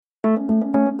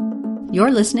You're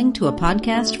listening to a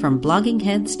podcast from Blogging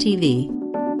Heads TV.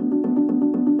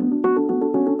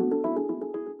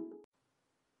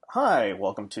 Hi,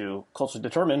 welcome to Culture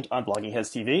Determined on Blogging Heads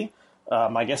TV.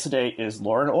 My guest today is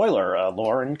Lauren Oyler.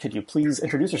 Lauren, could you please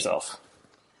introduce yourself?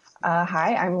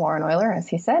 Hi, I'm Lauren Oyler, as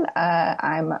he said.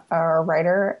 I'm a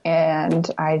writer, and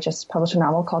I just published a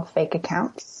novel called Fake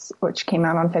Accounts, which came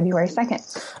out on February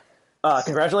 2nd.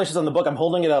 Congratulations on the book. I'm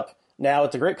holding it up now.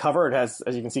 It's a great cover. It has,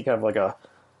 as you can see, kind of like a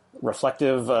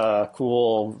reflective,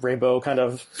 cool rainbow kind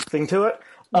of thing to it.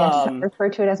 Yes, I refer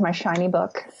to it as my shiny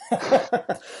book.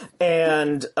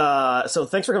 And so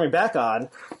thanks for coming back on.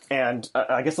 And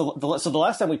I guess so the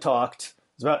last time we talked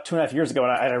was about 2.5 years ago,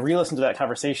 and I re-listened to that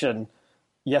conversation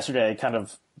yesterday, kind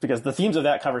of because the themes of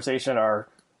that conversation are,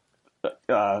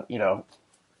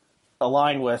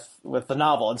 aligned with the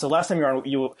novel. And so last time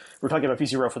you were talking about a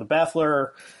piece you wrote for The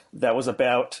Baffler that was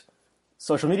about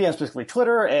social media, and specifically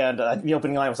Twitter, and the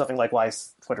opening line was something like, "Why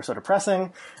is Twitter so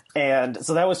depressing?" And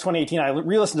so that was 2018. I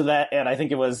re-listened to that, and I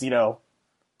think it was,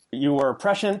 you were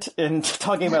prescient in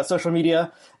talking about social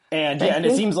media, and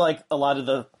it seems like a lot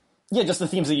of just the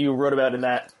themes that you wrote about in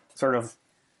that sort of,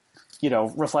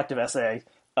 reflective essay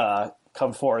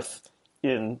come forth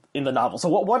in the novel. So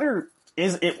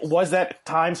was that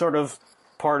time sort of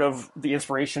part of the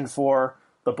inspiration for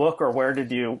the book, or why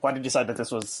did you decide that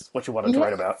this was what you wanted to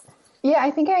write about? Yeah,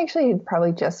 I think I actually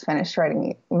probably just finished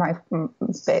writing my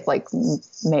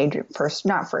major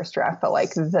not first draft, but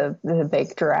like the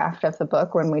big draft of the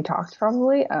book when we talked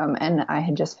probably. And I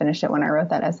had just finished it when I wrote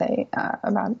that essay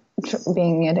about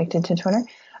being addicted to Twitter.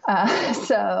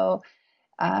 So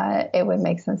it would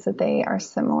make sense that they are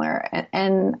similar.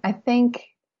 And I think,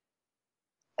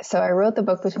 so I wrote the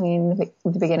book between the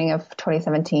beginning of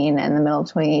 2017 and the middle of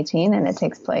 2018, and it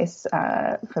takes place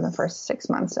for the first 6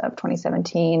 months of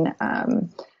 2017.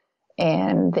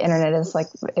 And the internet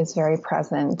is very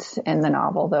present in the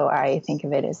novel, though I think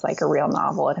of it as like a real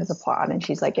novel. It has a plot, and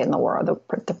she's like in the world.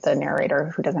 The narrator,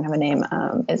 who doesn't have a name,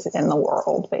 is in the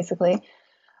world, basically.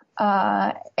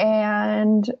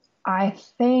 And I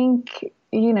think,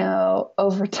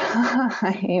 over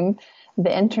time,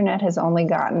 the internet has only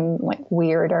gotten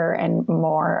weirder and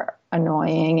more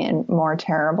annoying and more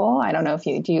terrible. I don't know if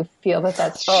do you feel that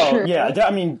that's true? Oh yeah,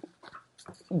 I mean,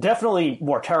 definitely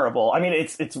more terrible. I mean,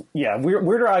 it's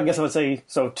weirder. I guess I would say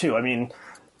so too. I mean,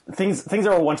 things that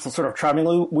were once sort of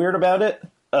charmingly weird about it,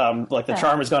 the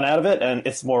charm has gone out of it, and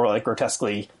it's more like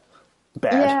grotesquely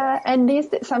bad. Yeah, and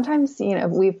sometimes,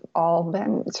 we've all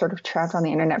been sort of trapped on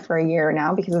the internet for a year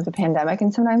now because of the pandemic,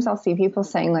 and sometimes I'll see people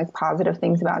saying positive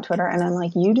things about Twitter, and I'm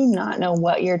like, you do not know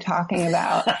what you're talking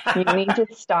about. You need to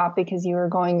stop, because you are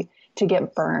going to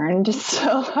get burned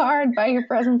so hard by your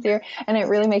presence here. And it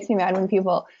really makes me mad when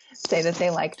people say that they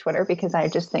like Twitter, because I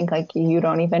just think you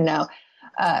don't even know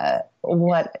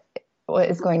what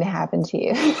is going to happen to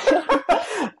you.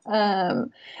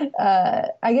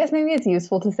 I guess maybe it's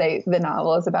useful to say the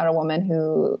novel is about a woman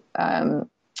who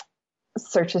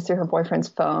searches through her boyfriend's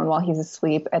phone while he's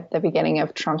asleep at the beginning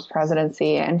of Trump's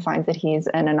presidency and finds that he's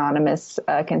an anonymous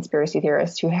conspiracy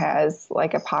theorist who has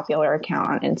a popular account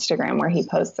on Instagram where he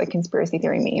posts conspiracy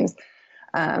theory memes.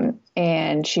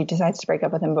 And she decides to break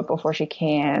up with him, but before she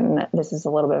can, this is a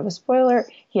little bit of a spoiler,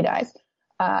 he dies.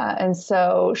 And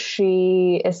so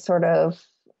she is sort of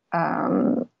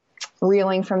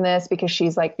reeling from this, because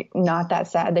she's not that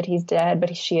sad that he's dead,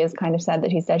 but she is kind of sad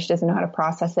that he's dead. She doesn't know how to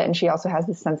process it. And she also has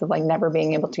this sense of never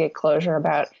being able to get closure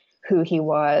about who he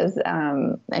was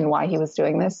and why he was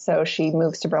doing this. So she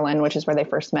moves to Berlin, which is where they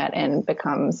first met, and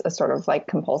becomes a sort of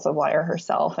compulsive liar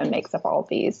herself, and makes up all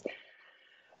these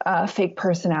fake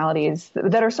personalities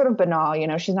that are sort of banal.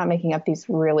 She's not making up these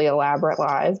really elaborate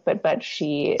lies, but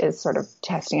she is sort of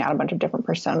testing out a bunch of different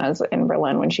personas in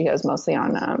Berlin when she goes mostly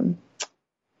on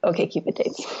OkCupid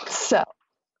dates. So,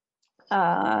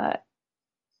 I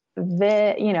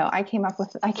came up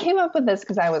with this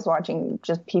because I was watching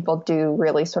just people do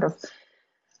really sort of,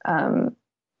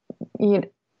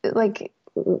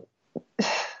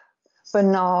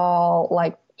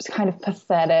 banal, kind of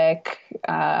pathetic,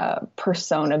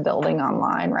 persona building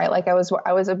online, right? I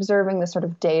was observing the sort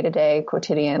of day-to-day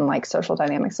quotidian, social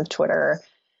dynamics of Twitter.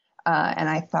 And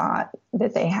I thought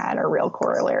that they had a real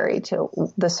corollary to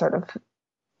the sort of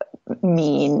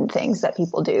mean things that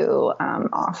people do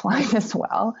offline as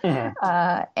well.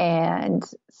 Mm-hmm. And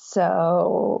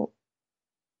so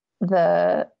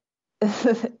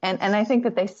and I think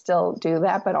that they still do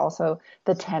that, but also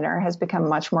the tenor has become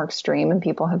much more extreme, and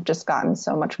people have just gotten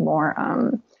so much more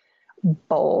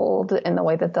bold in the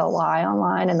way that they'll lie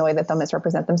online, and the way that they'll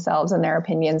misrepresent themselves and their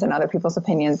opinions and other people's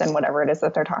opinions and whatever it is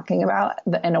that they're talking about,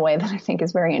 in a way that I think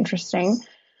is very interesting.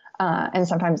 And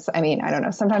sometimes, I mean, I don't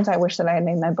know, sometimes I wish that I had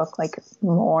made my book like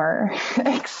more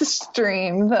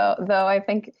extreme, though I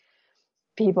think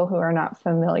people who are not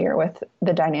familiar with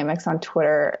the dynamics on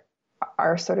Twitter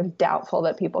are sort of doubtful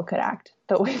that people could act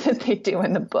the way that they do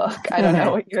in the book. I don't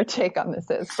know what your take on this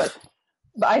is, but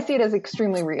I see it as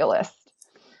extremely realist.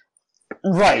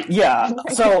 Right. Yeah.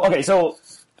 So, okay. So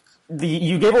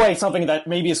you gave away something that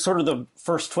maybe is sort of the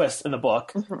first twist in the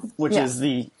book, which is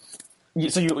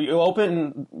so you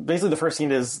open, basically the first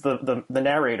scene is the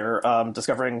narrator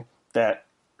discovering that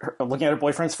looking at her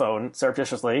boyfriend's phone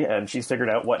surreptitiously, and she's figured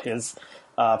out what his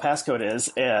passcode is,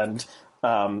 and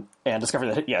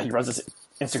discovering that he runs this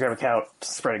Instagram account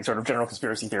spreading sort of general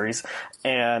conspiracy theories,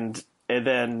 and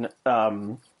then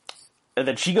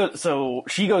she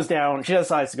goes down. She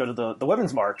decides to go to the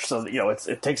Women's March. So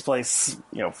it takes place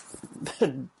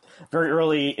very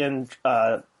early in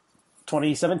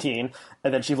 2017,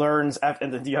 and then she learns.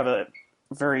 And then you have a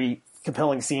very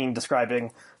compelling scene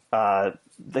describing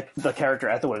the character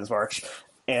at the Women's March,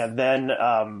 and then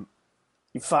the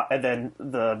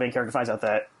main character finds out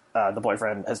that the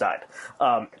boyfriend has died.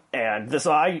 And this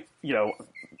I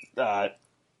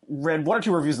read one or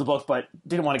two reviews of the book, but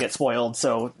didn't want to get spoiled,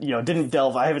 so didn't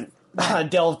delve. I haven't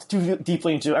delved too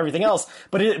deeply into everything else,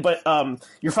 but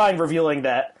you're fine revealing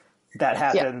that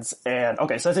happens. Yeah. And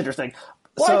okay, so that's interesting.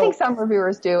 Well, I think some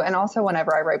reviewers do, and also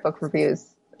whenever I write book reviews,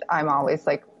 I'm always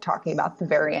like talking about the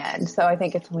very end. So I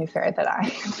think it's only fair that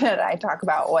I talk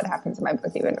about what happens in my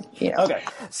book, even if, Okay.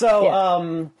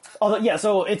 So,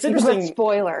 so it's interesting.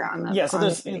 Spoiler on the. Yeah. So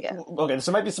there's, okay.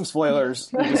 So there might be some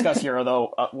spoilers we discuss here,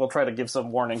 although we'll try to give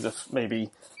some warnings if maybe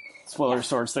spoilers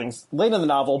towards things late in the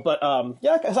novel. But,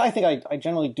 because I think I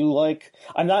generally do like,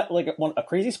 I'm not like a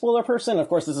crazy spoiler person. Of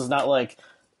course, this is not like,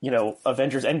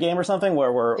 Avengers Endgame or something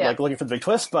where we're like looking for the big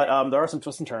twist, but there are some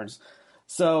twists and turns.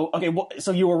 So, okay,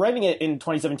 so you were writing it in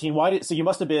 2017. So you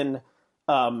must have been,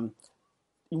 why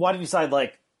did you decide,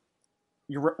 like,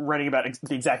 you're writing about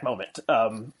the exact moment,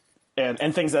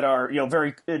 and things that are,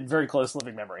 very, very close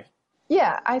living memory?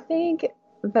 Yeah, I think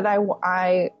that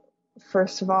I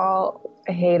first of all,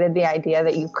 hated the idea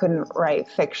that you couldn't write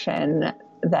fiction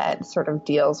that sort of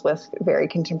deals with very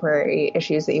contemporary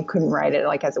issues, that you couldn't write it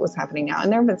like as it was happening now.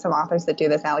 And there have been some authors that do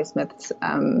this. Ali Smith's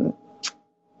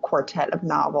quartet of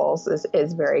novels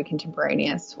is very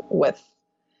contemporaneous with,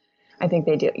 I think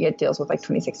it deals with like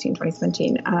 2016,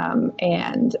 2017.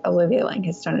 And Olivia Lang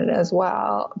has done it as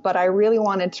well. But I really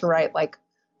wanted to write like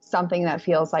something that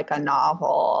feels like a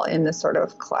novel in the sort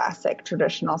of classic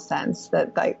traditional sense,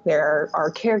 that like there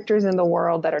are characters in the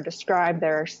world that are described,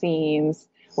 there are scenes,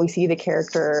 we see the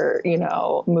character,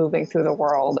 moving through the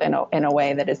world in a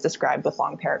way that is described with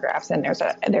long paragraphs, and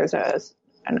there's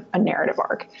a narrative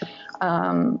arc.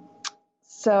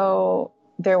 So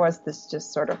there was this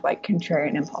just sort of like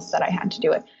contrarian impulse that I had to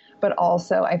do it. But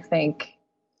also I think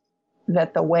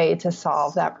that the way to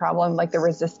solve that problem, like the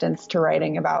resistance to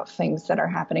writing about things that are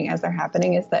happening as they're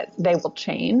happening, is that they will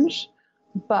change.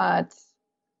 But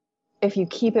if you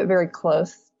keep it very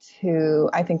close to,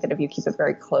 I think that if you keep it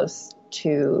very close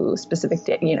to specific,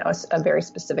 a very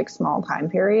specific small time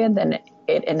period, then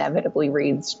it inevitably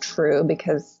reads true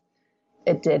because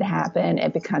it did happen.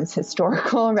 It becomes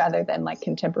historical rather than like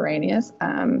contemporaneous.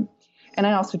 And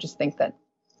I also just think that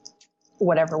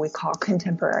whatever we call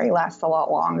contemporary lasts a lot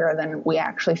longer than we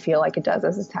actually feel like it does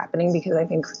as it's happening, because I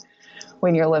think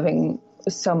when you're living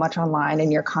so much online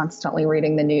and you're constantly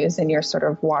reading the news and you're sort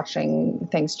of watching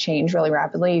things change really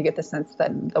rapidly, you get the sense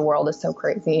that the world is so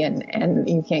crazy and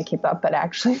you can't keep up. But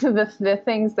actually the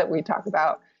things that we talk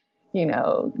about,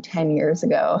 10 years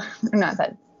ago are not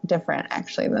that different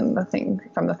actually than the things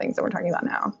that we're talking about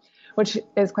now, which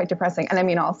is quite depressing. And I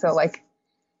mean, also like,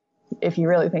 if you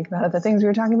really think about it, the things we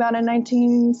were talking about in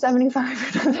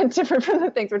 1975 are not that different from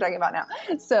the things we're talking about now.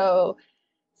 So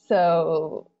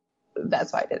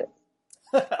that's why I did it.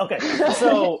 Okay,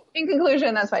 so in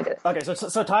conclusion, that's why I did it. Okay,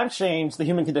 so times change, the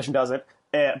human condition doesn't,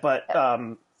 but I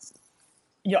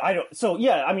don't. So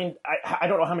yeah, I mean, I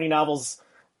don't know how many novels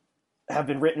have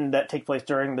been written that take place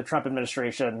during the Trump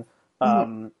administration.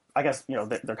 I guess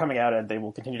they're coming out and they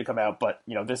will continue to come out, but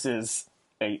this is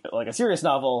a serious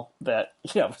novel that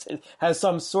has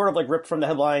some sort of like ripped from the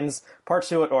headlines parts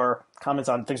to it, or comments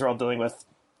on things we're all doing with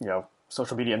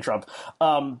social media and Trump.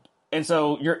 And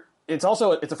so it's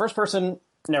a first person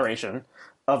narration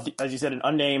of as you said, an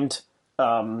unnamed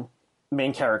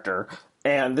main character,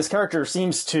 and this character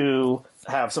seems to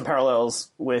have some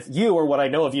parallels with you, or what I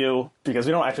know of you, because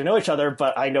we don't actually know each other,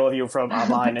 but I know of you from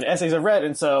online and essays I've read,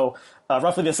 and so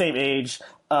roughly the same age,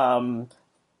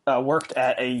 worked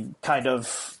at a kind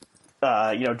of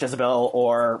Jezebel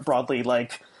or broadly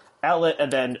like outlet,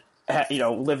 and then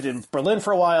lived in Berlin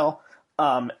for a while,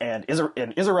 and is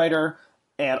a writer,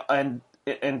 and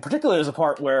in particular, there's a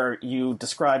part where you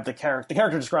describe the character. The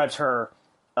character describes her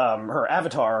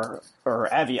avatar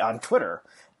or Avi on Twitter,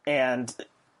 and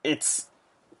it's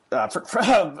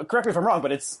correct me if I'm wrong,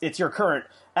 but it's your current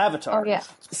avatar. Oh yeah.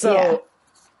 So.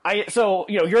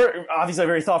 You're obviously a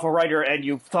very thoughtful writer, and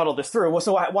you thought all this through. Well,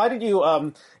 so why did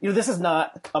you, this is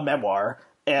not a memoir,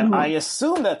 and I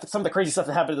assume that some of the crazy stuff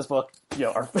that happened in this book,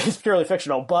 is purely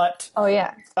fictional, but... Oh,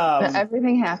 yeah.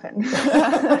 Everything happened.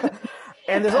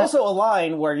 And there's also a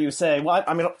line where you say, well,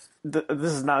 I mean,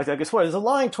 this is not exactly a spoiler, there's a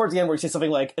line towards the end where you say something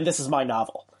like, and this is my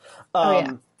novel.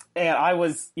 And I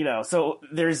was, so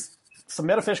there's some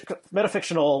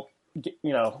metafictional,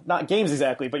 not games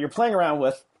exactly, but you're playing around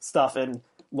with stuff in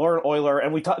Lauren Euler,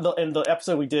 and we talked in the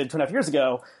episode we did 2.5 years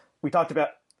ago. We talked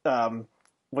about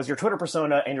was your Twitter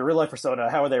persona and your real life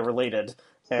persona, how are they related?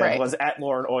 And was at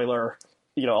Lauren Euler,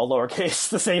 all lowercase,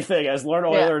 the same thing as Lauren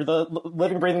Euler, the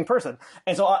living, breathing person.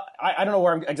 And so I don't know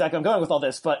where I'm going with all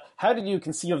this, but how did you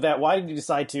conceive of that? Why did you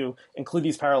decide to include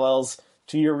these parallels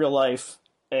to your real life?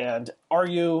 And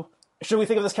should we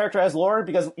think of this character as Lauren?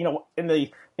 Because,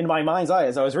 in my mind's eye,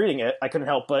 as I was reading it, I couldn't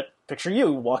help but picture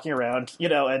you walking around,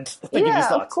 and thinking these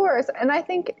thoughts. Yeah, of course. And I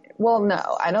think,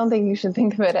 no, I don't think you should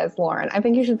think of it as Lauren. I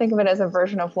think you should think of it as a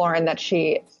version of Lauren that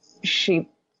she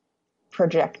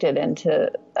projected into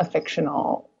a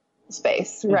fictional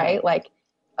space, right? Mm-hmm. Like,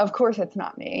 of course it's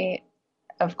not me.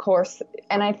 Of course.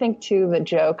 And I think, too, the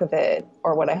joke of it,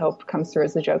 or what I hope comes through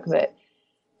as the joke of it,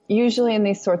 usually in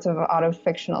these sorts of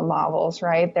autofictional novels,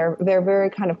 right? They're very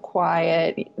kind of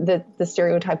quiet. The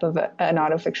stereotype of an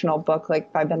autofictional book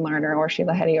like by Ben Lerner or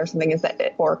Sheila Heti or something is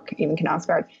that, or even Ken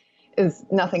Asgard, is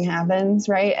nothing happens,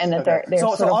 right? And that there's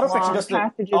sort of long passages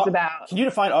about... Can you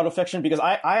define autofiction? Because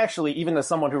I actually, even as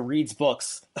someone who reads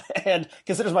books and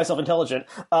considers myself intelligent,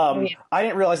 I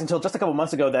didn't realize until just a couple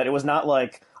months ago that it was not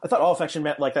like... I thought autofiction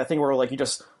meant like that thing where like you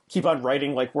just keep on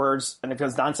writing like words and it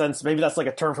becomes nonsense. Maybe that's like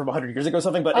a term from 100 years ago or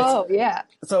something, but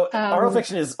So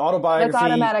autofiction is autobiography. That's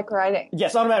automatic writing.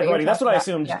 Yes, automatic writing. That's what I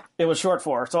assumed it was short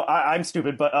for. So I'm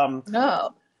stupid, but...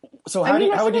 No. So how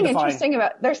would you define...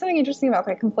 There's something interesting about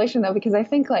that conflation, though, because I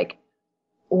think like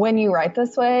when you write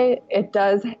this way, it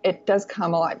does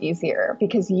come a lot easier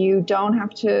because you don't have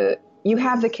to, you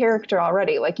have the character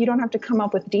already. Like you don't have to come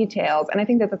up with details. And I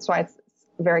think that's why it's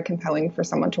very compelling for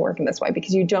someone to work in this way,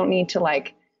 because you don't need to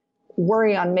like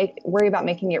worry about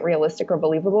making it realistic or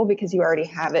believable because you already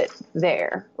have it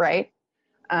there. Right.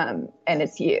 And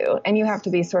it's you, and you have to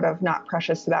be sort of not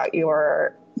precious about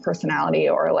your personality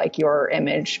or like your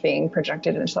image being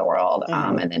projected into the world.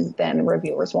 And then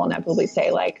reviewers will inevitably say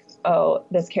like, oh,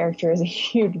 this character is a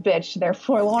huge bitch,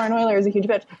 therefore Lauren Euler is a huge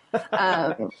bitch.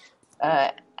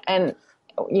 And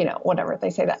whatever, they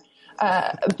say that.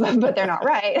 But they're not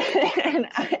right.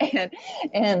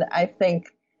 and I think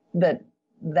that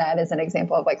is an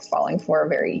example of like falling for a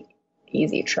very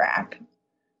easy trap.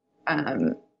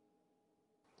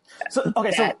 So keep on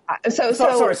going.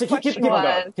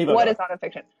 What is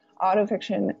autofiction?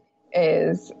 Autofiction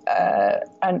is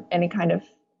any kind of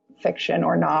fiction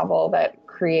or novel that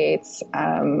creates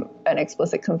an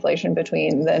explicit conflation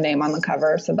between the name on the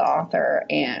cover, so the author,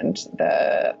 and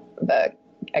a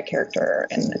character,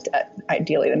 and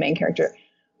ideally the main character,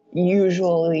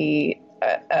 usually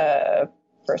a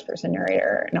first-person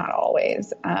narrator, not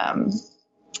always,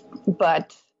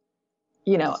 but.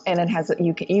 And it has,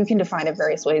 you can define it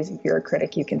various ways. If you're a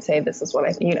critic, you can say, this is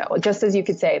what just as you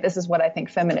could say, this is what I think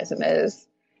feminism is.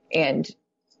 And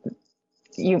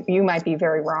you might be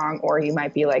very wrong, or you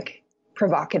might be like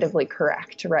provocatively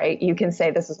correct, right? You can say,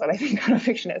 this is what I think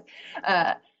autofiction is.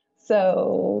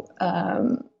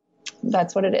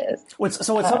 That's what it is.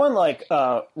 So would someone like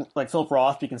Philip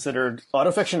Roth be considered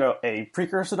autofiction a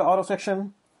precursor to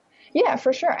autofiction? Yeah,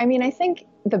 for sure. I mean, I think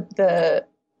the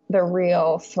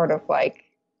real sort of like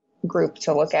group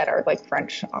to look at are like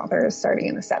French authors starting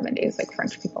in the 70s. Like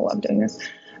French people love doing this.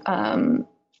 But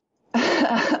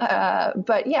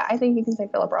yeah, I think you can say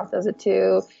Philip Roth does it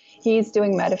too. He's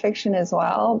doing metafiction as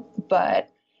well, but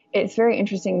it's very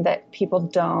interesting that people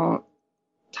don't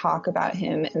talk about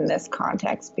him in this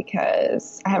context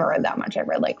because I haven't read that much. I've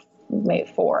read like maybe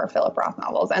 4 Philip Roth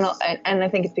novels. And I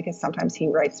think it's because sometimes he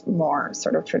writes more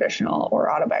sort of traditional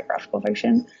or autobiographical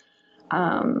fiction.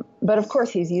 But of course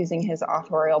he's using his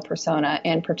authorial persona,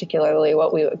 and particularly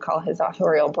what we would call his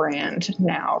authorial brand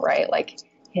now, right? Like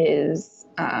his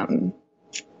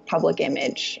public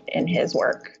image in his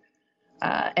work,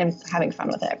 and having fun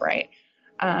with it, right?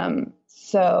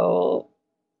 So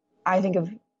I think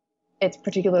it's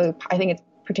particularly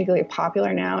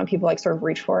popular now, and people like sort of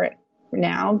reach for it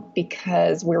now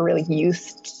because we're really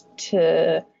used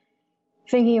to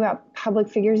thinking about public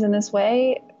figures in this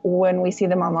way when we see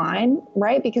them online,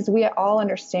 right? Because we all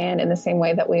understand in the same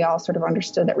way that we all sort of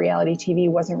understood that reality TV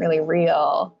wasn't really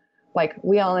real. Like,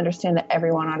 we all understand that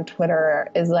everyone on Twitter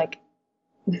is like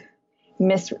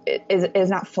is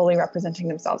not fully representing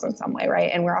themselves in some way,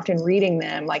 right? And we're often reading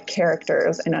them like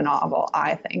characters in a novel,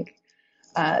 I think.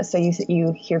 So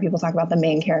you hear people talk about the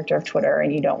main character of Twitter,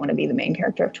 and you don't want to be the main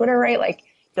character of Twitter, right? Like,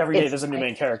 every day there's a new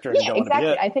main character, and you don't exactly.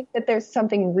 want to be it. I think that there's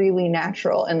something really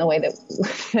natural in the way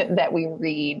that that we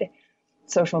read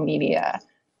social media.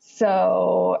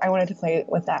 So I wanted to play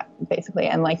with that basically,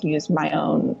 and like use my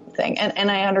own thing.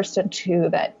 And I understood too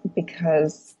that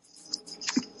because,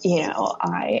 you know,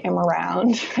 I am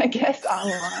around, I guess,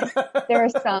 online, there are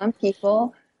some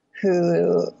people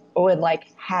who would like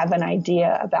have an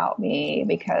idea about me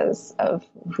because of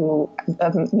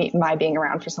my being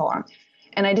around for so long.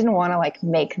 And I didn't want to like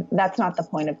that's not the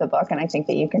point of the book. And I think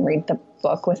that you can read the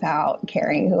book without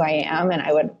caring who I am. And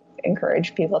I would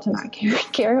encourage people to not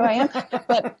care who I am.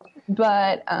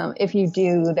 But if you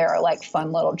do, there are like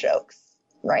fun little jokes,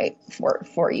 right,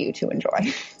 for you to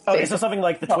enjoy. Okay, so something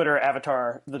like the Twitter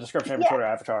avatar, the description of your Twitter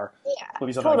avatar would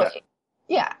be something like that.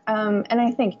 Yeah. And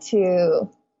I think too,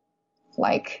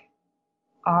 like,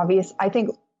 I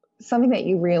think something that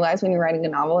you realize when you're writing a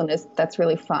novel, and that's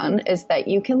really fun, is that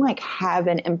you can like have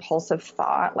an impulsive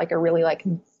thought, like a really like,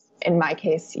 in my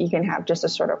case, you can have just a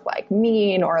sort of like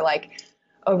mean or like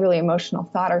overly emotional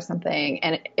thought or something.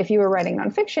 And if you were writing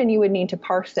nonfiction, you would need to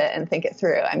parse it and think it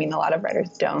through. I mean, a lot of writers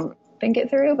don't think it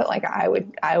through, but like I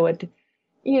would,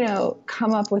 you know,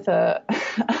 come up with a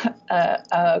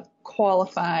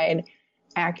qualified,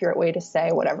 accurate way to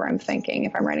say whatever I'm thinking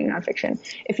if I'm writing nonfiction.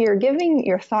 If you're giving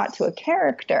your thought to a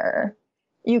character,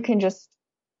 it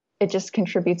just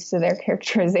contributes to their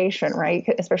characterization, right?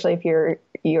 Especially if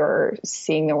you're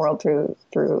seeing the world through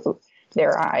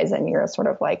their eyes and you're sort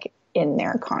of like in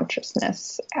their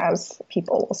consciousness, as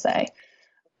people will say.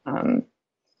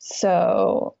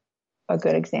 So a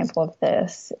good example of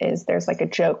this is there's like a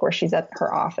joke where she's at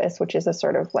her office, which is a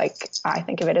sort of like, I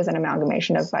think of it as an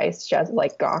amalgamation of Vice, just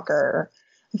like Gawker,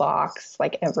 Vox,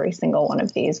 like every single one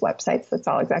of these websites that's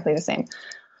all exactly the same.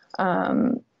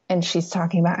 And she's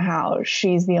talking about how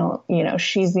she's the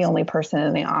only person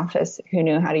in the office who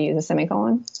knew how to use a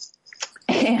semicolon.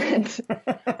 And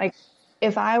like,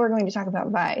 if I were going to talk about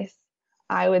Vice,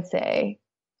 I would say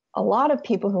a lot of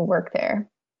people who work there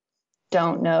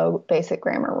don't know basic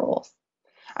grammar rules.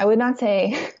 I would not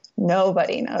say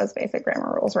nobody knows basic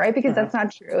grammar rules, right? Because that's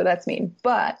not true. That's mean.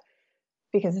 But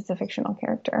because it's a fictional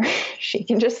character, she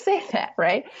can just say that,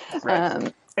 right?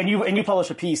 Right. And you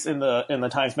published a piece in the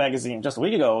Times Magazine just a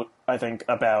week ago, I think,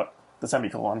 about the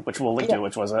semicolon, which we'll link to,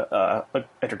 which was a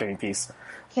entertaining piece.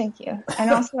 Thank you.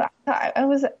 And also, I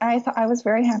was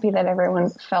very happy that everyone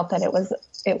felt that it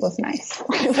was nice.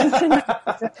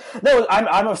 No,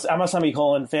 I'm a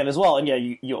semicolon fan as well, and yeah,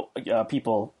 you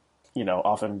people, you know,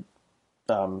 often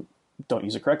don't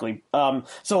use it correctly.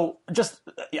 So just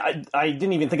I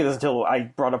didn't even think of this until I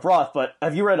brought up Roth, but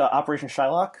have you read Operation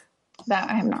Shylock?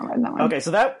 That I have not read that one. Okay, so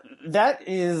that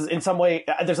is in some way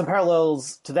there's some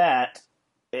parallels to that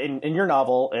in your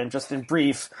novel, and just in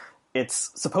brief, it's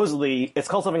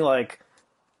called something like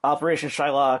Operation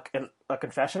Shylock and a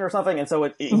Confession or something, and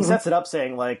so he sets it up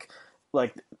saying like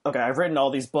okay, I've written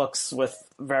all these books with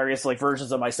various like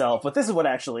versions of myself, but this one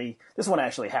actually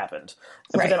happened.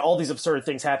 But then all these absurd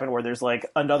things happen where there's like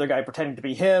another guy pretending to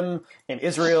be him in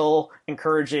Israel,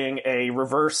 encouraging a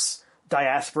reverse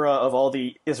diaspora of all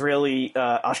the Israeli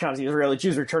Ashkenazi Israeli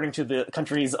Jews returning to the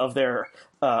countries of their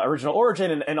original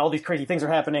origin, and all these crazy things are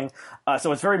happening.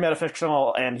 So it's very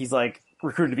metafictional, and he's like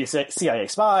recruited to be a CIA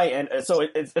spy, and so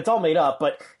it's all made up.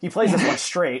 But he plays this one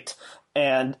straight,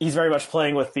 and he's very much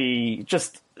playing with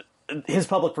his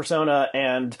public persona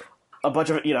and a bunch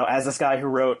of, you know, as this guy who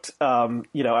wrote,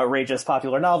 you know, outrageous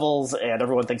popular novels, and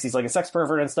everyone thinks he's like a sex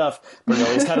pervert and stuff, but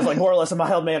really he's kind of like more or less a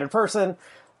mild-mannered person,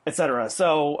 etc.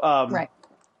 So,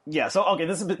 yeah. So, okay,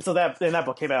 that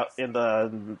book came out in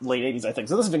the late '80s, I think.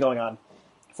 So this has been going on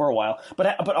for a while.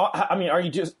 But I mean, are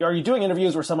you doing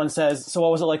interviews where someone says, "So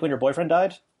what was it like when your boyfriend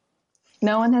died?"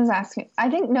 No one has asked me.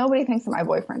 I think nobody thinks that my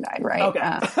boyfriend died, right?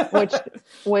 Okay.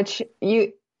 Which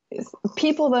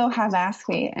people though have asked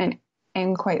me, and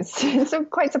quite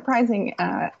surprising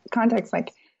context,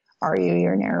 like, are you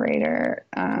your narrator?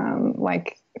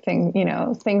 Like things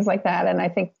like that. And I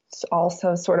think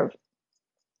also sort of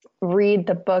read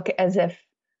the book as if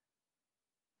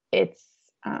it's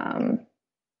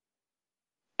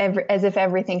as if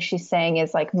everything she's saying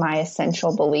is like my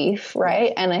essential belief,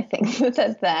 right? And I think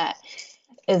that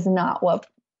is not what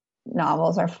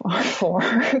novels are for.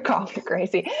 Call me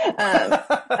crazy.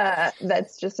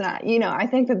 That's just not, I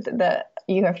think that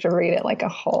you have to read it like a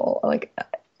whole, like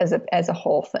as a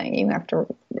whole thing. You have to,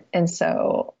 and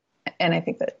I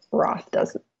think that Roth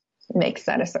makes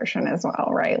that assertion as well,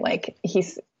 right? Like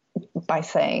he's, by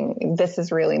saying, this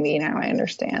is really me now, I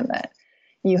understand that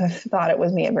you have thought it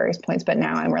was me at various points, but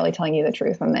now I'm really telling you the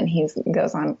truth. And then he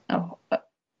goes on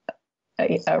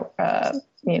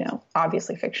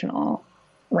obviously fictional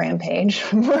rampage.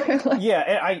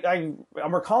 Yeah,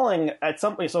 I'm recalling at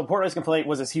some point, so Portnoy's Complaint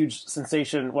was this huge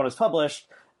sensation when it was published,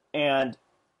 and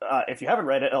if you haven't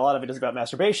read it, a lot of it is about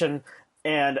masturbation,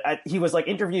 and he was like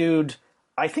interviewed,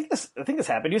 I think this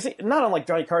happened, he was not on like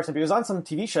Johnny Carson, but he was on some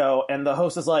TV show, and the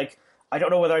host is like, I don't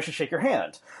know whether I should shake your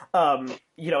hand,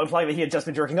 implying that he had just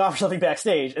been jerking off or something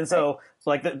backstage, and so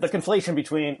like the conflation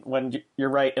between when you're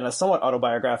right in a somewhat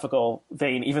autobiographical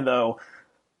vein, even though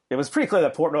it was pretty clear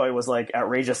that Portnoy was like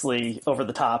outrageously over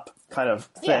the top kind of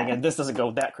thing, and this doesn't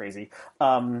go that crazy.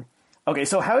 Okay,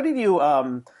 so how did you?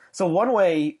 So one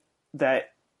way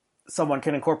that someone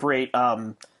can incorporate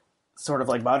sort of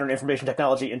like modern information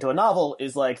technology into a novel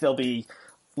is like there'll be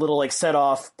little like set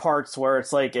off parts where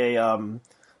it's like a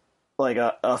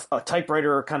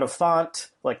typewriter kind of font,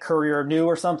 like Courier New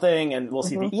or something, and we'll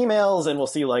see the emails, and we'll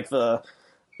see like the.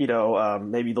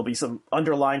 Maybe there'll be some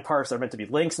underlined parts that are meant to be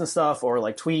links and stuff, or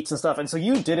like tweets and stuff. And so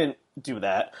you didn't do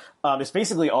that. It's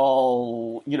basically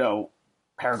all,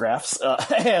 paragraphs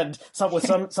and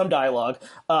some dialogue.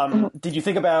 Did you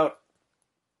think about,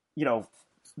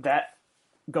 that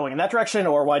going in that direction,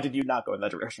 or why did you not go in that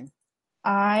direction?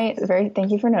 Thank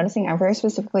you for noticing. I very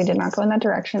specifically did not go in that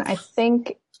direction. I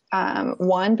think,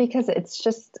 one, because it's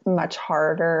just much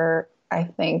harder, I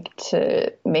think,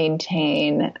 to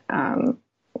maintain,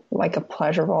 like a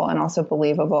pleasurable and also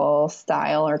believable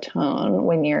style or tone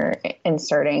when you're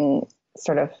inserting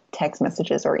sort of text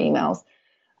messages or emails.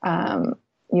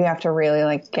 You have to really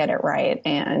like get it right.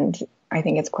 And I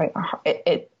think it's quite,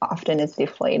 it often is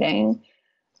deflating.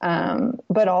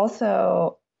 But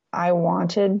also I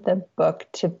wanted the book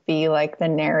to be like the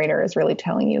narrator is really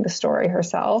telling you the story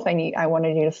herself. And I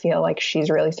wanted you to feel like she's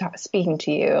really speaking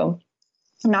to you.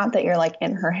 Not that you're like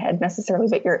in her head necessarily,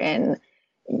 but you're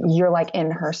like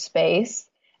in her space.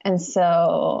 And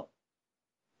so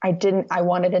I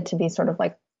wanted it to be sort of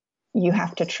like, you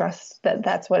have to trust that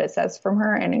that's what it says from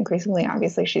her. And increasingly,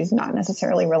 obviously, she's not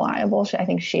necessarily reliable. I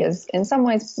think she is in some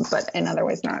ways, but in other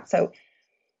ways not. So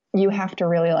you have to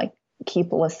really like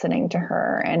keep listening to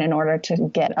her. And in order to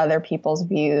get other people's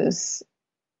views,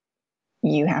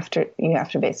 you have to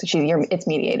basically, it's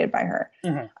mediated by her.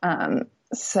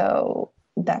 So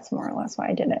that's more or less why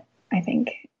I did it, I think.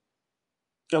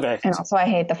 Okay. And also I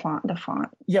hate the font.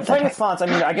 Yeah, playing with fonts, I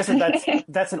mean, I guess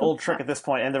that's an old trick at this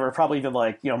point, and there were probably even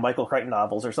like, Michael Crichton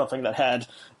novels or something that had,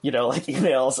 like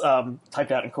emails typed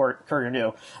out in Courier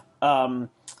New.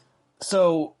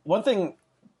 So one thing,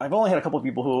 I've only had a couple of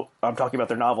people who I'm talking about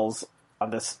their novels on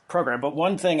this program, but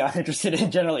one thing I'm interested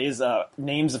in generally is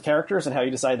names of characters and how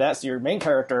you decide that. So your main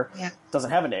character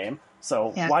doesn't have a name,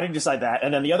 so why did you decide that?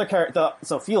 And then the other character,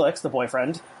 so Felix, the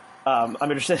boyfriend, I'm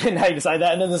interested in how you decide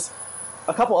that. And then there's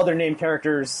a couple other named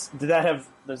characters.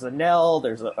 There's a Nell,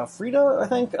 there's a Frida, I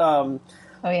think. Oh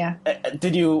yeah.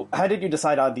 How did you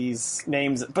decide on these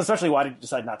names? But especially, why did you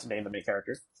decide not to name the main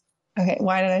character? Okay,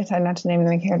 why did I decide not to name the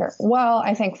main character? Well,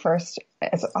 I think first,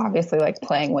 it's obviously like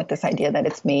playing with this idea that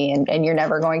it's me, and you're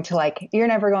never going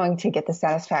to get the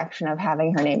satisfaction of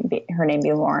having her name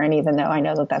be Lauren, even though I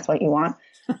know that that's what you want.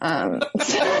 So I'm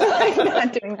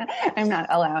not doing that. I'm not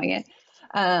allowing it.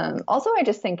 Also, I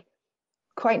just think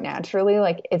quite naturally,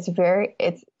 like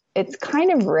it's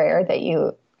kind of rare that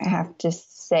you have to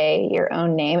say your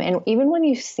own name. And even when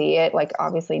you see it, like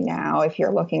obviously now, if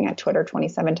you're looking at Twitter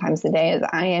 27 times a day as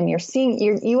I am, you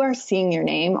are seeing your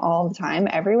name all the time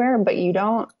everywhere, but you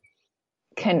don't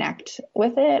connect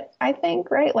with it, I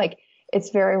think, right? Like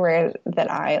it's very rare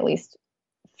that I at least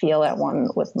feel at one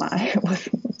with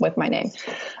my name.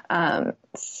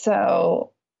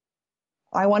 So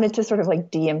I wanted to sort of like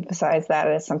de-emphasize that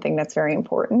as something that's very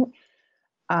important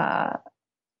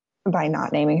by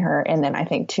not naming her. And then I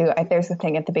think too, there's the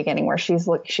thing at the beginning where she's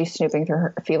snooping through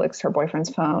her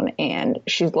boyfriend's phone, and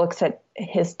she looks at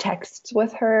his texts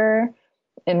with her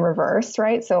in reverse,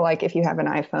 right? So like if you have an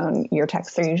iPhone, your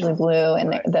texts are usually blue,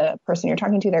 and the person you're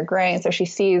talking to, they're gray. And so she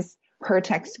sees her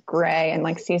text gray and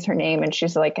like sees her name, and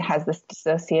she's like has this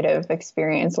dissociative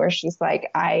experience where she's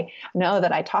like, I know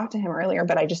that I talked to him earlier,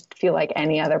 but I just feel like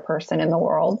any other person in the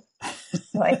world.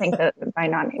 So I think that by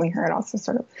not naming her, it also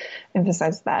sort of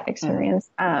emphasizes that experience.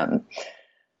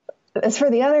 as for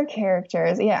the other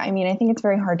characters, yeah, I mean, I think it's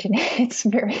very hard to it's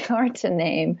very hard to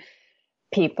name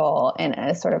people in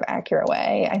a sort of accurate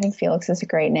way. I think Felix is a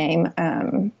great name.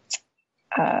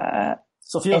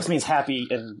 So Felix means happy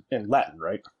in Latin,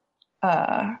 right?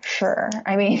 Sure.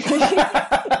 I mean,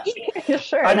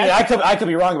 sure. I mean, I could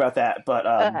be wrong about that,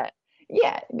 but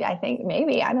yeah, I think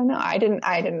maybe, I don't know. I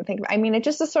didn't think. I mean, it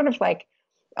just is sort of like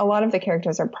a lot of the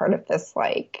characters are part of this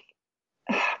like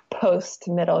post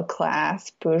middle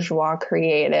class bourgeois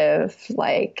creative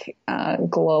like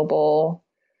global.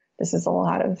 This is a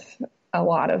lot of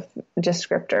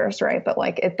descriptors, right? But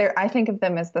like I think of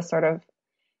them as the sort of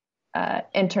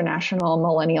international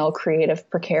millennial creative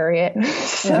precariat.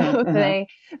 So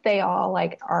they all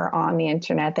like are on the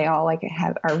internet. They all like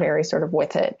are very sort of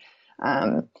with it.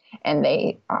 And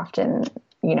they often,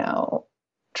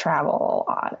 travel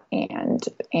a lot,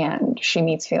 and she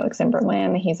meets Felix in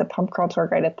Berlin. He's a pub girl tour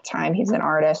guide at the time. He's an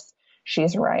artist.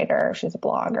 She's a writer. She's a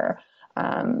blogger.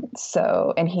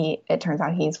 It turns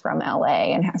out he's from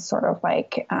LA and has sort of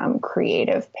like,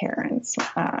 creative parents.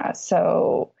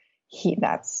 So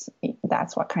that's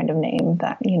what kind of name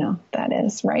that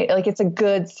is, right? Like it's a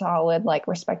good, solid, like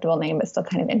respectable name, but still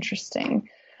kind of interesting.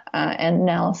 And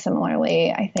Nell,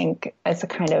 similarly, I think it's a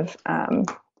kind of,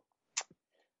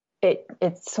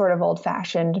 it's sort of old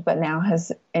fashioned, but now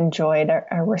has enjoyed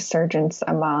a resurgence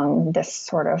among this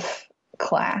sort of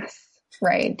class,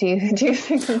 right? Do you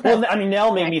think that? Well, I mean,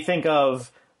 Nell made me think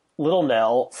of Little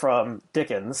Nell from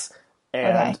Dickens,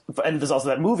 and there's also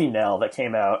that movie Nell that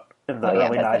came out in the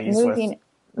early 90s.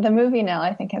 The movie Nell,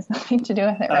 I think, has nothing to do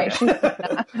with it, right?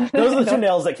 Okay. Those are the two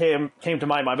Nells that came to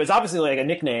my mind, but it's obviously like a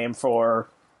nickname for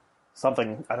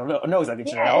something. I don't know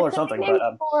exactly, Nell or something.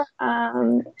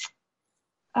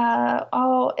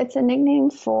 It's a nickname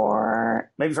for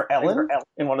maybe for Ellen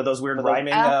in one of those weird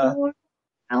rhyming.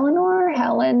 Eleanor,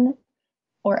 Helen,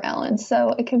 or Ellen. So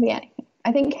it could be anything.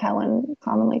 I think Helen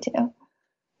commonly too.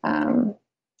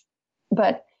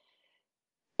 But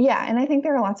yeah, and I think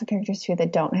there are lots of characters too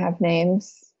that don't have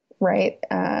names, right?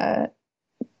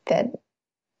 That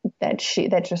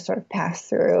just sort of pass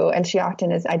through, and she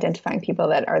often is identifying people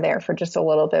that are there for just a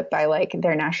little bit by like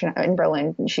their national. In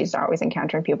Berlin, she's always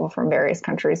encountering people from various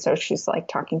countries, so she's like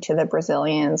talking to the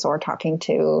Brazilians or talking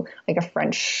to like a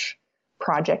French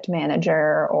project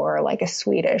manager or like a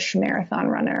Swedish marathon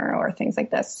runner or things like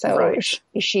this. So right.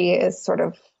 she is sort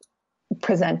of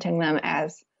presenting them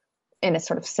as in a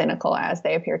sort of cynical as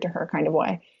they appear to her kind of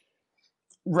way.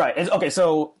 Right. Okay.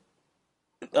 So,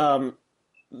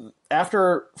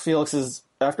 after she learns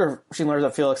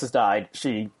that Felix has died,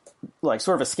 she like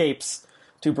sort of escapes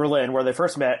to Berlin where they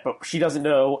first met, but she doesn't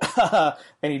know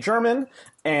any German,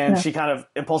 and she kind of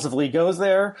impulsively goes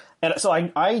there. And so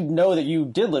I know that you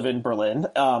did live in Berlin.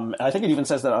 I think it even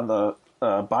says that on the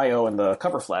bio and the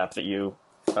cover flap that you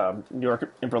New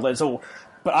York in Berlin. So,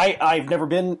 but I've never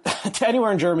been to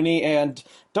anywhere in Germany and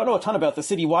don't know a ton about the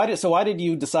city. Why did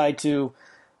you decide to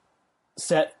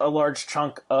set a large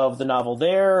chunk of the novel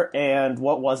there? And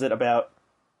what was it about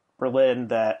Berlin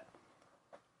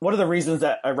what are the reasons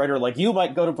that a writer like you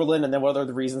might go to Berlin, and then what are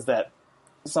the reasons that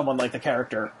someone like the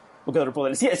character will go to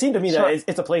Berlin? It seemed to me that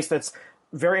it's a place that's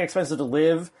very expensive to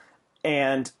live,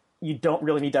 and you don't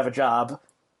really need to have a job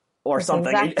or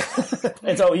something. Exactly.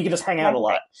 And so you can just hang out a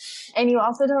lot. And you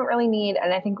also don't really need,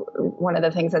 and I think one of the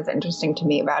things that's interesting to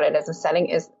me about it as a setting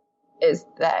is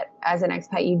that as an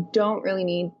expat, you don't really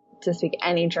need to speak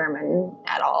any German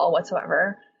at all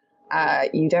whatsoever.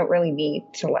 You don't really need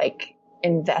to like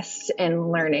invest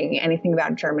in learning anything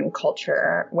about German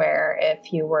culture, where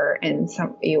if you were in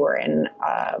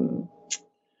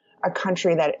a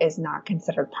country that is not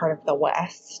considered part of the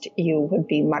West, you would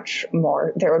be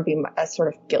there would be a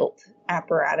sort of guilt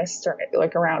apparatus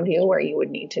like around you where you would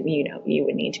need to be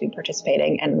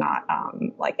participating and not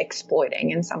like exploiting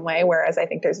in some way. Whereas I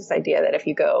think there's this idea that if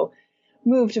you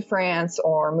move to France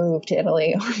or move to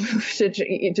Italy or move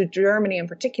to Germany in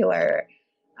particular,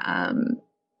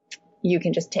 you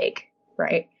can just take,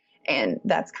 right? And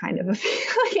that's kind of a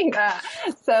feeling.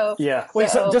 Yeah. Wait,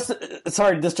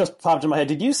 this just popped in my head.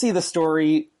 Did you see the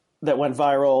story that went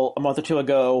viral a month or two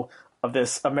ago of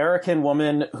this American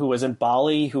woman who was in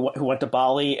Bali, who went to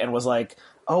Bali and was like,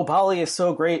 oh, Bali is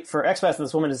so great for expats, and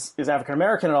this woman is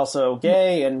African-American and also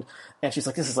gay, and she's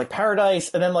like, this is like paradise.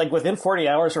 And then like within 40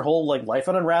 hours, her whole like life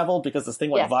unraveled because this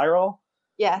thing went viral.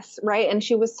 Yes, right. And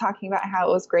she was talking about how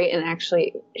it was great, and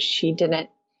actually she didn't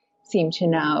seem to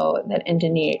know that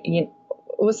it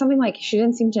was something like she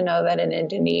didn't seem to know that in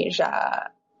Indonesia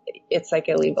it's like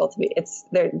illegal to be.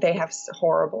 They have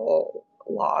horrible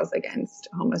laws against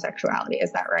homosexuality.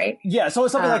 Is that right? Yeah. So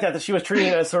it's something like that she was treating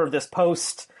it as sort of this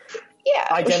post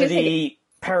identity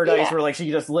paradise yeah. where like she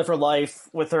could just live her life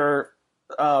with her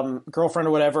girlfriend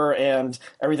or whatever, and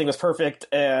everything was perfect,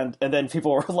 and then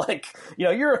people were like,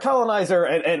 you're a colonizer,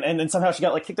 and then somehow she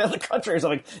got like kicked out of the country or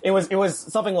something. It was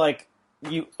something like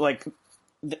an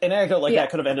anecdote like that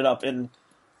could have ended up in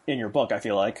your book, I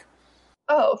feel like.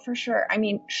 Oh, for sure. I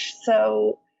mean,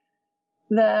 so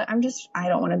I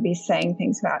don't want to be saying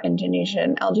things about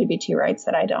Indonesian LGBT rights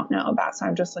that I don't know about. So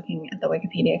I'm just looking at the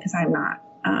Wikipedia because I'm not,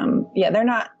 they're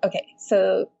not, okay.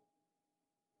 So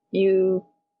you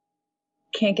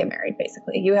can't get married,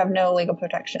 basically. You have no legal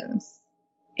protections.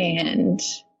 And,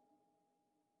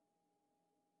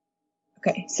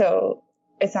 okay, so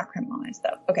it's not criminalized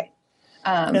though. Okay.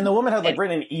 And the woman had like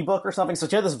written an ebook or something, so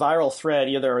she had this viral thread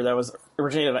either that was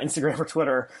originated on Instagram or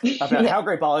Twitter about how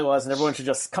great Bali was, and everyone should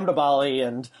just come to Bali,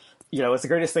 and it's the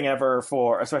greatest thing ever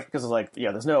especially because it's like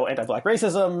there's no anti-black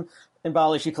racism in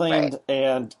Bali. She claimed, right.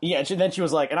 And then she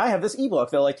was like, and I have this ebook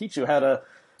that'll like teach you how to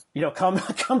come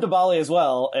to Bali as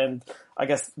well, and I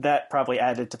guess that probably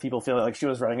added to people feeling like she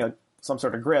was running some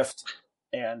sort of grift.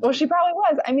 And well, she probably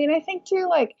was. I mean, I think too,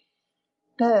 like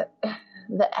the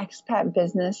expat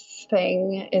business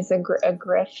thing is a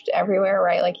grift everywhere,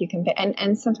 right? Like you can pay,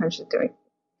 and sometimes she's doing.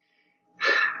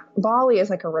 Bali is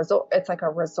like a resort. It's like a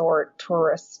resort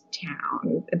tourist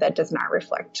town that does not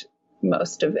reflect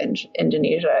most of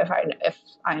Indonesia. If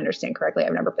I understand correctly,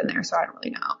 I've never been there, so I don't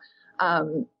really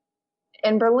know.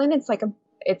 In Berlin,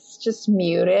 it's just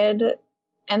muted,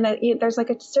 and that there's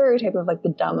like a stereotype of like the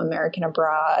dumb American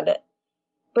abroad.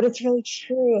 But it's really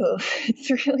true. It's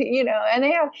really, and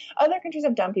other countries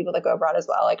have dumb people that go abroad as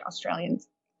well. Like Australians,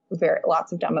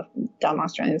 lots of dumb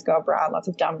Australians go abroad. Lots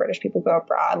of dumb British people go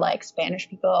abroad. Like Spanish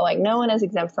people, like no one is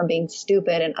exempt from being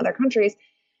stupid in other countries.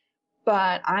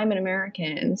 But I'm an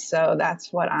American, so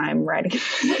that's what I'm writing.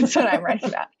 That's what I'm writing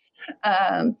about.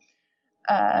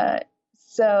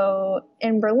 So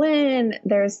in Berlin,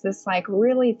 there's this like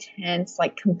really tense,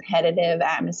 like competitive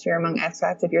atmosphere among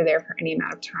expats if you're there for any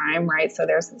amount of time, right? So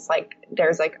there's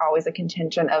always a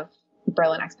contingent of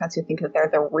Berlin expats who think that they're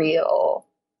the real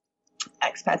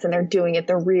expats and they're doing it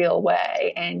the real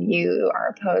way, and you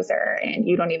are a poser and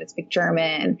you don't even speak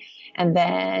German, and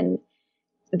then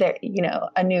there,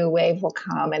 a new wave will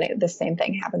come and the same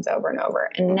thing happens over and over.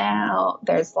 And now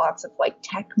there's lots of like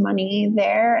tech money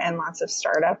there and lots of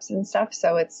startups and stuff.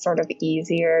 So it's sort of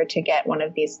easier to get one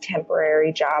of these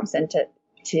temporary jobs and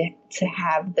to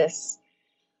have this.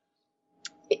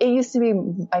 It used to be,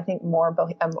 I think, more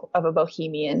of a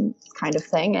bohemian kind of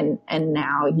thing. And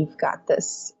now you've got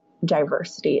this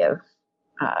diversity of,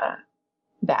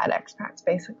 bad expats,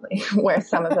 basically, where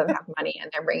some of them have money and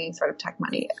they're bringing sort of tech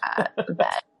money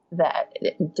that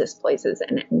displaces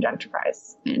and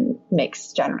gentrifies and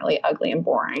makes generally ugly and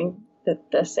boring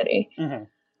the city.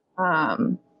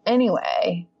 Mm-hmm.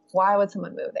 Anyway, why would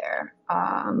someone move there?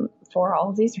 For all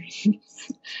of these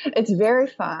reasons. It's very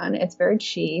fun. It's very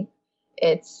cheap.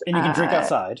 And you can drink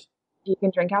outside. You can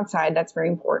drink outside. That's very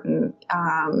important.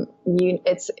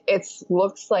 It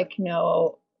looks like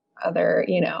no other,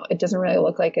 it doesn't really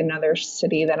look like another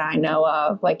city that I know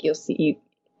of. Like you'll see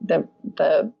the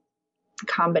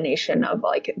combination of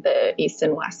like the East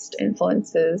and West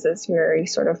influences is very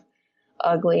sort of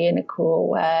ugly in a cool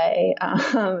way.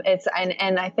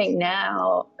 And I think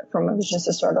now from just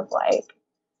a sort of like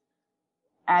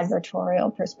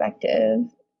advertorial perspective,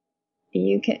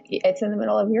 it's in the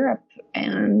middle of Europe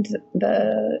and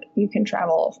you can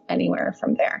travel anywhere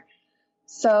from there.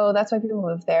 So that's why people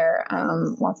move there.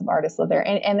 Lots of artists live there.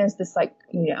 And there's this like,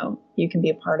 you can be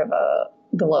a part of a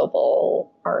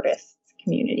global artist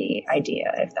community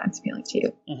idea if that's appealing to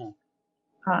you.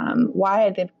 Mm-hmm. Why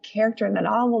the character in the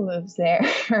novel moves there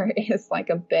is like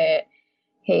a bit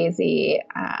hazy.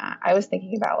 I was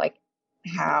thinking about like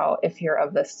how if you're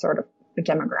of this sort of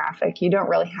demographic, you don't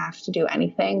really have to do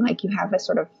anything. Like you have this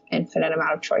sort of infinite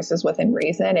amount of choices within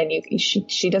reason, and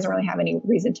she doesn't really have any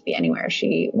reason to be anywhere.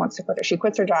 She wants to quit. She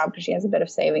quits her job because she has a bit of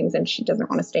savings and she doesn't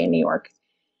want to stay in New York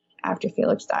after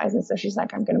Felix dies. And so she's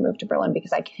like, I'm going to move to Berlin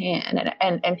because I can.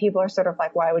 And people are sort of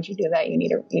like, why would you do that? You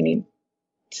need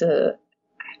to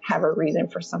have a reason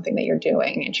for something that you're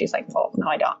doing. And she's like, well, no,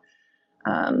 I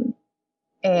don't.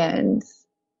 And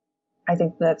I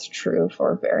think that's true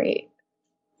for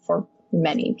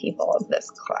many people of this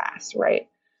class. Right.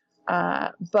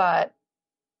 But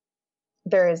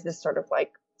there is this sort of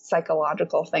like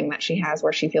psychological thing that she has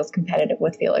where she feels competitive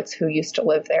with Felix, who used to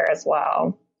live there as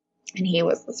well. And he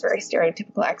was this very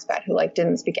stereotypical expat who like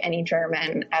didn't speak any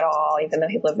German at all, even though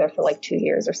he lived there for like 2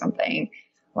 years or something.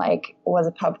 like was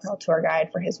a pub crawl tour guide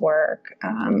for his work,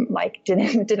 like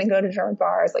didn't go to German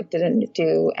bars, like didn't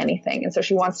do anything. And so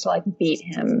she wants to like beat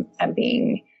him at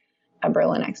being a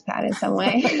Berlin expat in some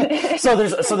way. So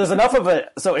there's enough of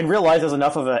so in real life, there's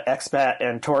enough of an expat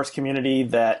and tourist community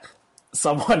that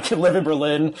someone can live in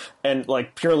Berlin and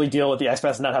like purely deal with the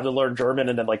expats and not have to learn German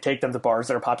and then like take them to bars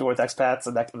that are popular with expats,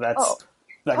 and that can be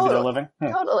their living.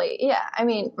 Totally. Yeah. I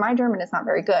mean, my German is not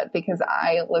very good because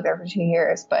I lived there for 2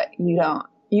 years, but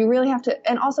you really have to,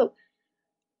 and also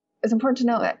it's important to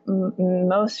know that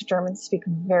most Germans speak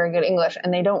very good English,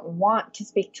 and they don't want to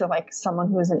speak to like someone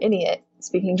who is an idiot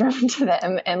speaking German to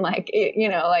them and like,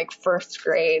 like first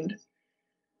grade,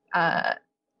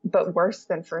 but worse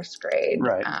than first grade,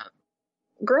 right.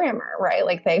 Grammar, right?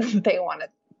 Like they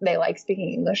like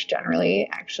speaking English generally.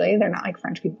 Actually, they're not like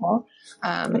French people,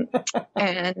 and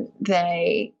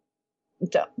they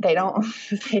don't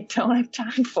have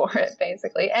time for it,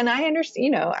 basically. And I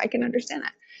understand, I can understand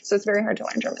that. So it's very hard to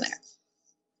learn German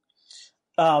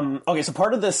there. Okay, so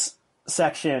part of this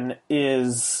section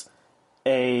is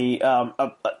there's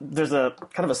a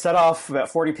kind of a set off about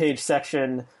 40-page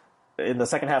section in the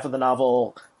second half of the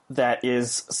novel that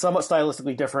is somewhat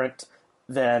stylistically different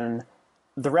than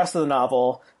the rest of the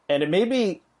novel, and it may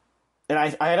be, and I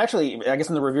had actually, I guess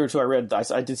in the review or two I read,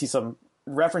 I did see some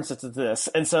references to this,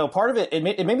 and so part of it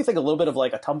made me think a little bit of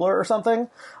like a Tumblr or something,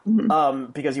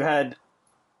 because you had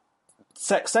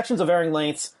sections of varying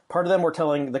lengths. Part of them were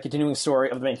telling the continuing story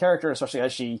of the main character, especially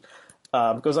as she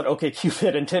goes on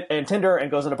OkCupid and Tinder and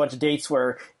goes on a bunch of dates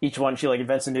where each one she like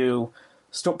invents a new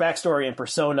backstory and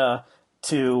persona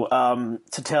to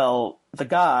tell the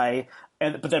guy.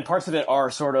 But then parts of it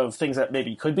are sort of things that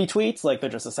maybe could be tweets, like they're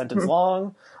just a sentence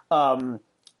long.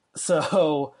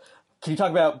 So can you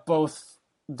talk about both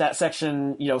that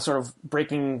section, sort of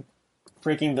breaking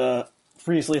the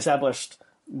previously established,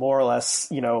 more or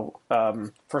less,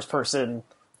 first person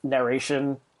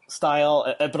narration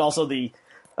style, but also the,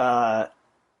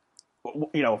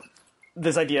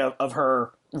 this idea of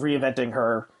her reinventing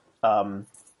her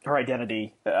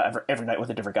identity every night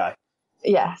with a different guy.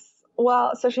 Yes.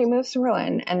 Well, so she moves to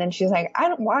Berlin, and then she's like,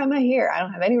 why am I here? I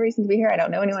don't have any reason to be here. I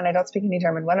don't know anyone. I don't speak any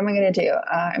German. What am I going to do?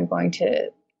 I'm going to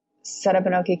set up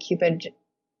an OkCupid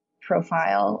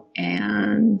profile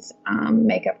and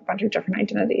make up a bunch of different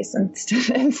identities instead of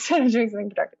doing something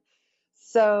productive.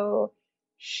 So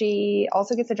she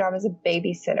also gets a job as a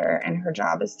babysitter, and her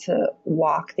job is to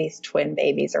walk these twin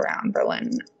babies around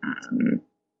Berlin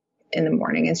in the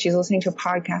morning. And she's listening to a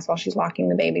podcast while she's walking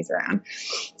the babies around.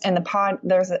 And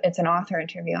it's an author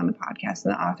interview on the podcast,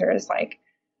 and the author is like,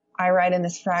 I write in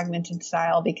this fragmented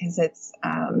style because it's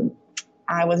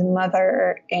I was a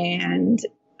mother, and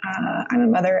I'm a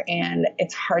mother, and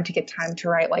it's hard to get time to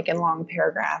write like in long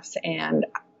paragraphs, and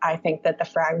I think that the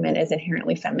fragment is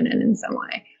inherently feminine in some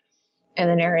way. And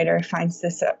the narrator finds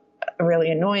this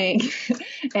really annoying,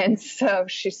 and so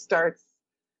she starts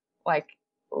like,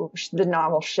 the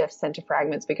novel shifts into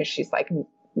fragments because she's like,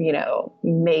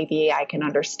 maybe I can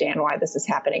understand why this is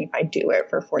happening if I do it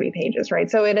for 40 pages, right?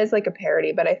 So it is like a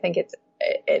parody, but I think it's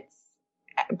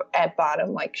at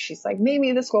bottom, like she's like,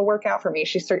 maybe this will work out for me.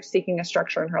 She starts seeking a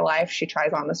structure in her life. She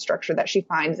tries on the structure that she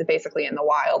finds basically in the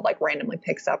wild, like randomly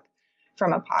picks up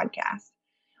from a podcast.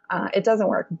 It doesn't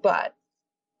work, but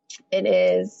it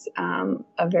is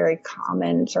a very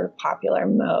common sort of popular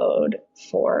mode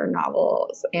for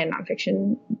novels and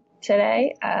nonfiction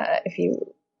today. If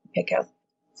you pick up,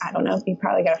 I don't know, you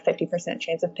probably got a 50%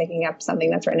 chance of picking up something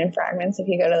that's written in fragments if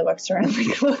you go to the bookstore and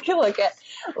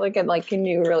look at like a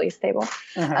new release table.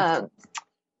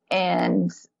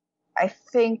 And I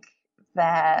think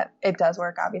that it does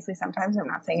work, obviously, sometimes. I'm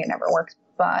not saying it never works,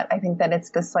 but I think that it's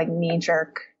this like knee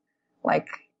jerk, like,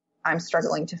 I'm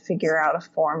struggling to figure out a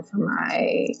form for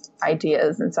my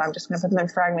ideas, and so I'm just going to put them in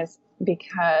fragments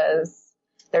because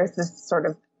there's this sort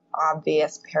of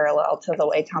obvious parallel to the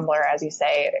way Tumblr, as you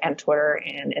say, and Twitter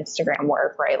and Instagram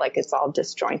work, right? Like it's all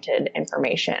disjointed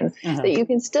information that you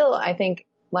can still, I think,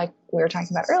 like we were talking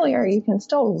about earlier, you can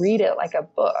still read it like a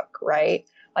book, right?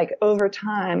 Like over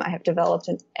time, I have developed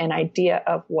an idea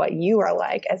of what you are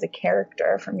like as a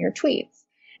character from your tweets.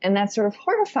 And that's sort of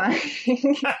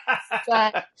horrifying.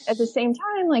 But at the same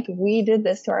time, like we did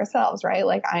this to ourselves, right?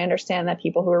 Like I understand that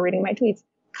people who are reading my tweets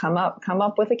come up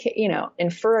with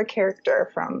infer a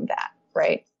character from that,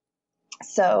 right?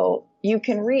 So you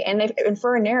can read and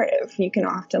infer a narrative. You can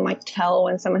often like tell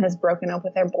when someone has broken up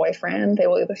with their boyfriend. They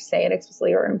will either say it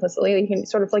explicitly or implicitly. You can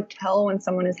sort of like tell when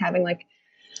someone is having like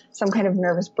some kind of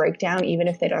nervous breakdown, even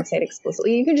if they don't say it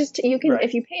explicitly. You can right.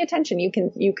 If you pay attention, you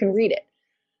can read it.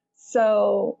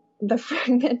 So the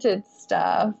fragmented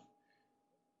stuff,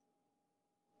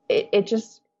 it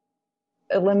just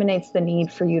eliminates the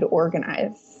need for you to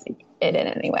organize it in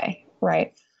any way,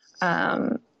 right?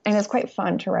 And it's quite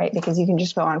fun to write because you can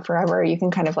just go on forever. You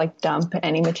can kind of like dump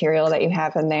any material that you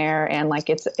have in there, and like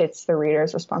it's the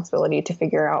reader's responsibility to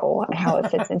figure out how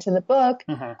it fits into the book,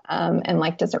 and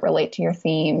like does it relate to your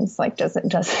themes? Like does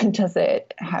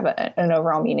it have an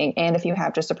overall meaning? And if you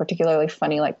have just a particularly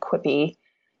funny, like quippy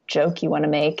joke you want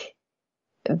to make,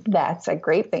 that's a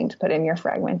great thing to put in your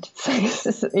fragment.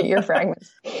 Your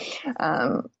fragments.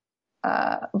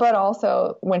 But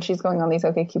also when she's going on these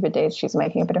OkCupid dates, she's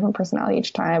making up a different personality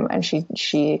each time. And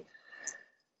she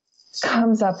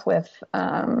comes up with,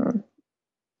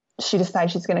 she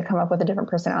decides she's going to come up with a different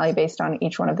personality based on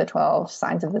each one of the 12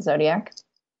 signs of the zodiac.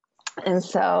 And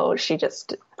so she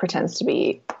just pretends to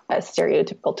be a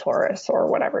stereotypical Taurus or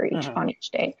whatever on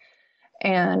each date.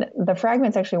 And the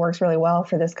fragments actually works really well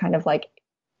for this kind of like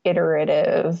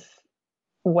iterative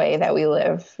way that we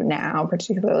live now,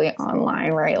 particularly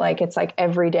online, right? Like it's like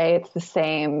every day it's the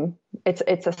same,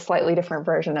 it's a slightly different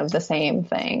version of the same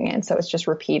thing. And so it's just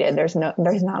repeated. There's not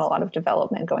a lot of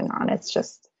development going on. It's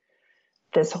just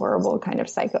this horrible kind of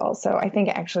cycle. So I think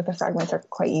actually the fragments are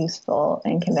quite useful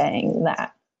in conveying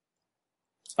that.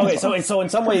 Okay. So in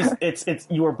some ways it's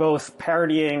you are both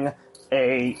parodying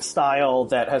a style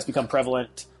that has become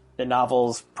prevalent in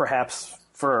novels, perhaps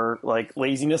for like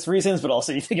laziness reasons, but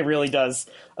also you think it really does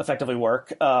effectively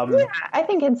work. Yeah, I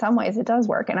think in some ways it does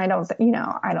work. And I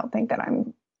don't think that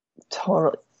I'm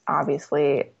totally,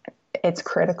 obviously it's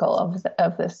critical of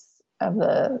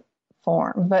the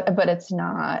form, but it's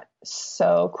not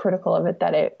so critical of it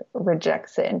that it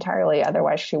rejects it entirely.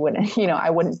 Otherwise she wouldn't,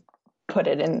 I wouldn't put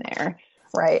it in there.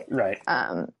 Right. Right.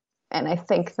 And I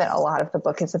think that a lot of the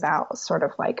book is about sort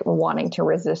of like wanting to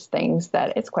resist things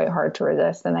that it's quite hard to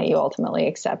resist and that you ultimately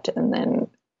accept, and then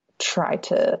try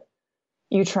to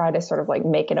sort of like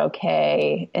make it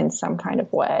okay in some kind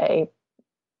of way.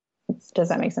 Does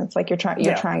that make sense? Like you're trying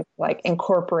to like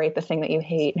incorporate the thing that you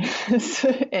hate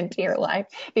into your life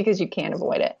because you can't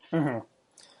avoid it.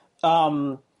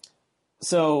 Mm-hmm.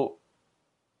 So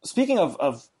speaking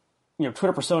of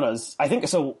Twitter personas, I think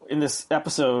so in this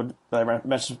episode that I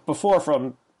mentioned before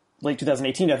from late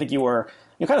 2018, I think you're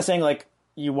kind of saying like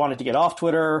you wanted to get off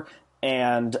Twitter,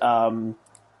 and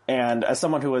as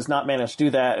someone who has not managed to do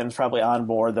that and is probably on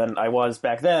more than I was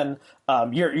back then,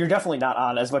 you're definitely not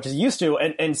on as much as you used to,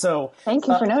 and so thank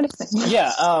you for noticing.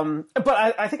 Yeah,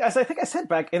 but I think I said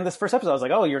back in this first episode, I was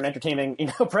like, oh, you're an entertaining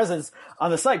presence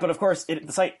on the site, but of course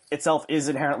the site itself is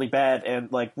inherently bad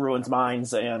and like ruins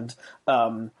minds and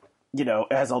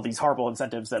it has all these horrible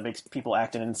incentives that makes people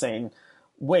act in insane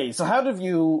ways. So how did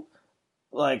you,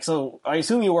 so I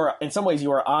assume in some ways you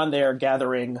were on there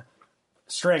gathering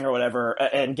string or whatever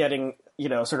and getting,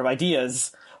 sort of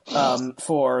ideas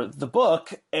for the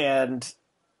book. And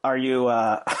are you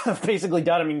basically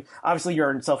done? I mean, obviously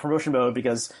you're in self-promotion mode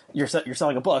because you're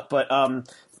selling a book, but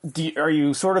are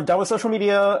you sort of done with social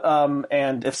media?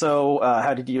 And if so,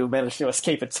 how did you manage to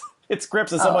escape its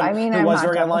grips as someone who was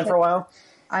very online for a while?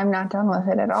 I'm not done with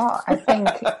it at all. I think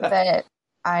that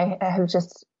I have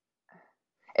just,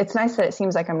 it's nice that it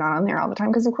seems like I'm not on there all the time,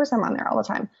 because of course I'm on there all the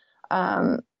time,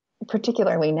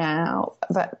 particularly now,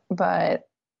 but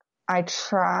I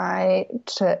try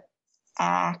to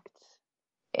act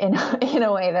in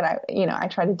a way that I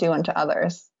try to do unto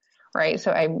others, right?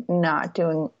 So I'm not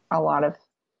doing a lot of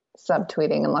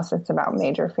subtweeting unless it's about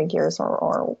major figures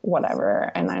or whatever,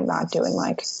 and I'm not doing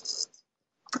like,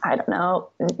 I don't know.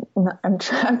 I'm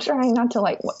trying not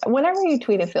to whenever you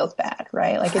tweet, it feels bad,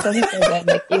 right? Like it doesn't feel good.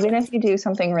 Like even if you do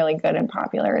something really good and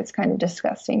popular, it's kind of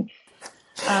disgusting.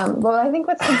 But I think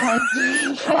what's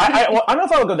compelling. I don't know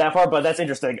if I would go that far, but that's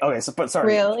interesting. Okay, but sorry.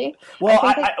 Really? Well,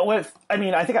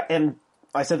 and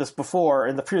I said this before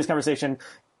in the previous conversation.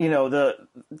 The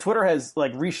Twitter has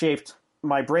reshaped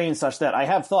my brain such that I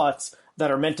have thoughts that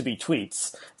are meant to be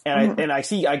tweets. And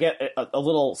I get a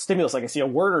little stimulus, like I see a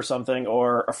word or something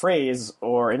or a phrase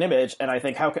or an image, and I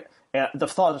think the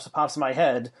thought just pops in my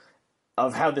head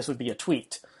of how this would be a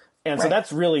tweet. And so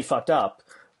that's really fucked up.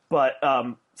 But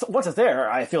so once it's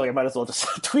there, I feel like I might as well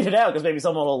just tweet it out because maybe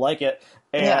someone will like it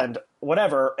and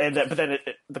whatever. But then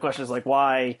the question is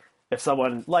why, if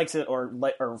someone likes it or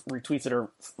retweets it or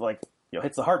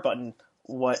hits the heart button,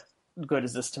 what good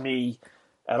is this to me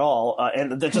at all?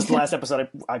 And just the last episode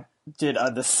I did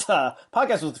this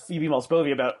podcast with Phoebe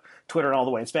Malsbovy about Twitter and all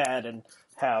the way it's bad, and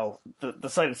how the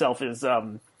site itself is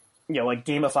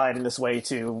gamified in this way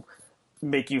to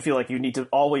make you feel like you need to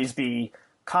always be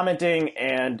commenting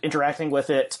and interacting with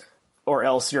it, or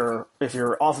else if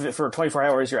you're off of it for 24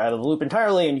 hours, you're out of the loop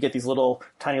entirely, and you get these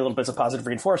tiny little bits of positive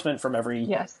reinforcement from every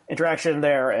interaction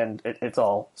there, and it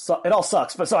all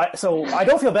sucks. But so I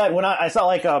don't feel bad when it's not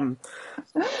like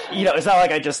it's not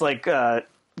like I just like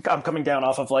I'm coming down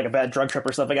off of like a bad drug trip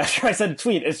or something after I send a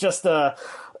tweet. It's just when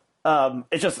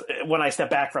I step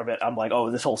back from it, I'm like,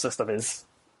 oh, this whole system is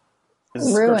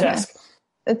grotesque.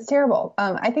 It's terrible.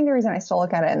 I think the reason I still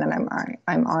look at it and then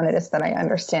I'm on it is that I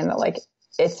understand that like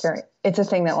it's a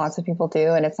thing that lots of people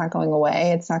do, and it's not going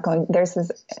away. It's not going. There's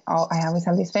this. I always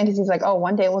have these fantasies like, oh,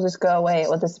 one day it will just go away. It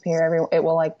will disappear. It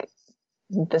will like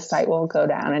the site will go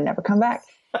down and never come back.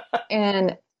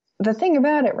 And the thing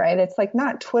about it, right? It's like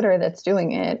not Twitter that's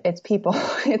doing it. It's people.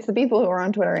 It's the people who are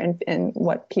on Twitter and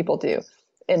what people do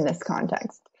in this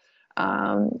context.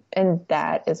 And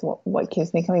that is what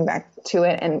keeps me coming back to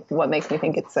it, and what makes me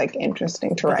think it's like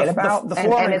interesting to write about. The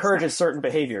forum encourages certain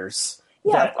behaviors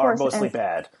that are mostly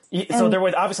bad. So there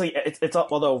would obviously it's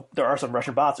although there are some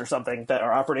Russian bots or something that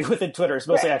are operating within Twitter, it's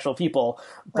mostly actual people,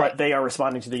 but they are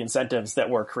responding to the incentives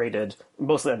that were created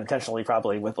mostly unintentionally,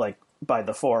 probably with like by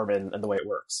the forum and the way it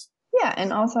works. Yeah,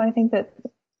 and also I think that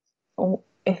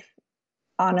if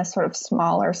on a sort of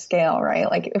smaller scale, right?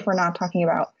 Like if we're not talking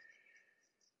about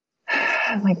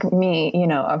like me,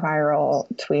 a viral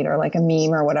tweet or like a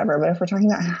meme or whatever. But if we're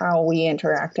talking about how we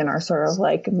interact in our sort of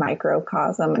like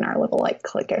microcosm and our little like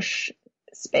cliquish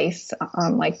space,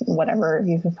 like whatever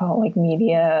you could call like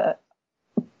media,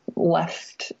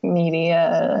 left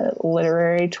media,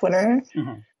 literary Twitter,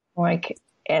 like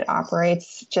it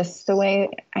operates just the way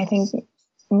I think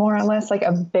more or less like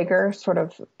a bigger sort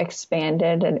of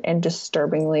expanded and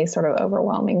disturbingly sort of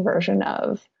overwhelming version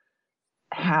of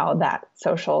how that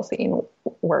social scene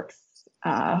works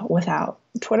without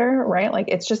Twitter, right? Like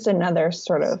it's just another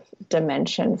sort of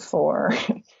dimension for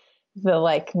the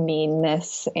like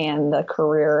meanness and the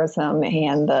careerism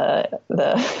and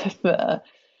the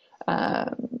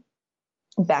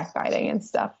backbiting and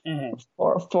stuff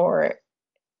for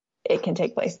it can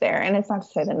take place there. And it's not to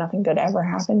say that nothing good ever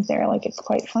happens there. Like it's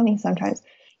quite funny sometimes,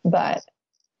 but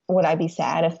would I be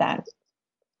sad if that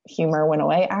humor went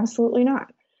away? Absolutely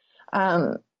not.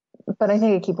 But I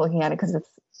think I keep looking at it because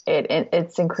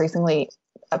it's increasingly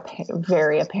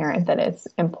very apparent that it's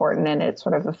important, and it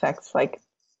sort of affects like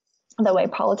the way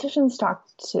politicians talk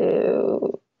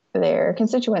to their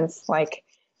constituents, like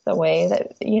the way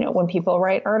that, when people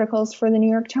write articles for the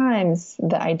New York Times,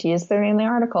 the ideas that are in the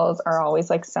articles are always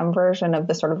like some version of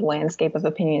the sort of landscape of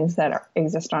opinions that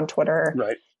exist on Twitter.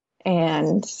 Right.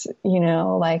 And,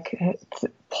 like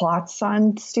plots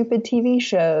on stupid TV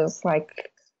shows, like,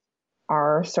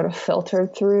 are sort of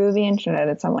filtered through the internet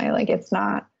in some way. Like it's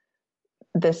not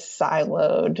this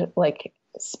siloed like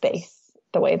space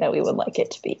the way that we would like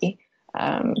it to be.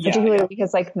 Particularly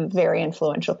because like very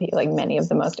influential people, like many of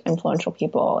the most influential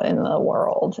people in the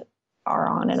world are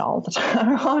on it all the time,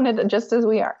 are on it just as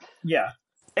we are. Yeah.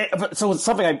 So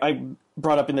something I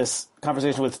brought up in this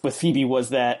conversation with Phoebe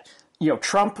was that,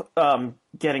 Trump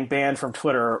getting banned from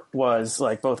Twitter was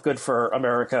like both good for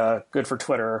America, good for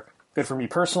Twitter, good for me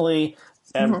personally,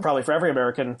 and probably for every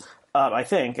American, I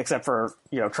think, except for,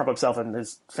 Trump himself and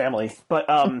his family. But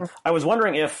I was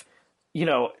wondering if,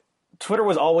 Twitter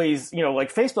was always,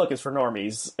 like Facebook is for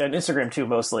normies, and Instagram too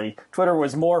mostly. Twitter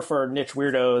was more for niche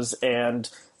weirdos and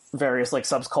various like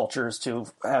subcultures to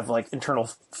have like internal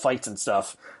fights and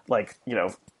stuff, like,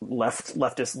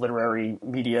 leftist literary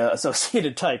media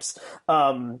associated types.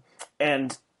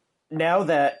 And now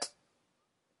that,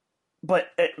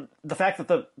 the fact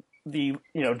that the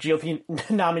GOP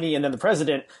nominee and then the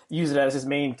president used it as his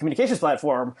main communications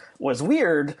platform was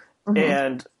weird,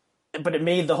 but it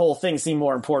made the whole thing seem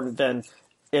more important than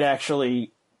it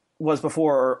actually was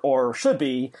before or should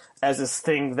be, as this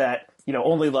thing that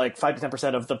only like 5 to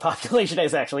 10% of the population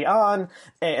is actually on,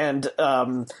 and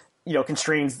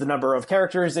constrains the number of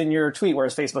characters in your tweet,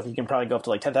 whereas Facebook you can probably go up to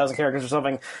like 10,000 characters or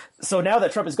something. So now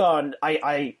that Trump is gone,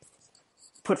 I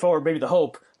put forward maybe the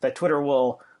hope that Twitter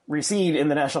will recede in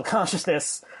the national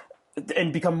consciousness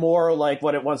and become more like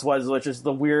what it once was, which is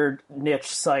the weird niche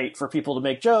site for people to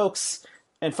make jokes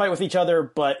and fight with each other,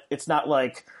 but it's not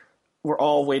like we're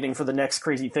all waiting for the next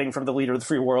crazy thing from the leader of the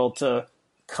free world to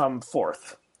come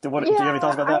forth. Do you have any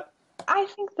thoughts about that? I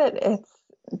think that it's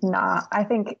not. I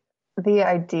think the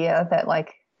idea that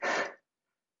like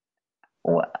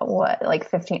what like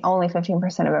only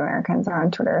 15% of Americans are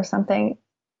on Twitter or something,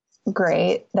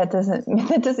 great. That doesn't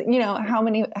how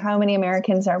many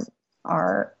Americans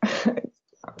are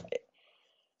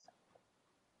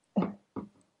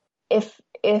if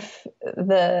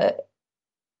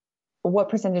what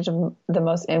percentage of the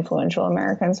most influential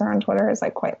Americans are on Twitter is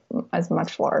like quite as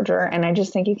much larger. And I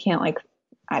just think you can't like,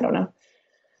 I don't know,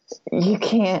 you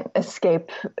can't escape.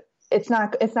 It's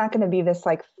not going to be this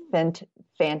like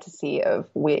fantasy of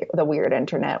the weird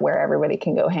internet where everybody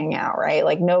can go hang out, right?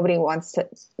 Like nobody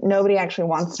actually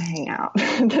wants to hang out.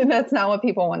 That's not what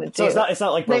people want to do. So it's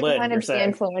not like Berlin. They want to be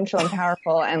influential and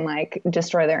powerful and like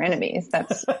destroy their enemies.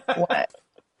 That's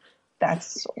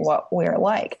what we're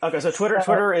like. Okay, so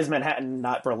Twitter is Manhattan,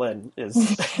 not Berlin, is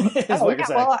what you're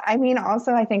saying. Well, I mean,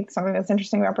 also, I think something that's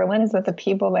interesting about Berlin is that the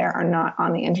people there are not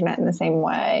on the internet in the same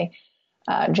way,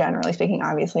 generally speaking.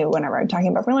 Obviously, whenever I'm talking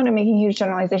about Berlin, I'm making huge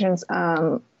generalizations,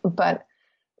 but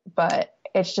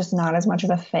it's just not as much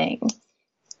of a thing.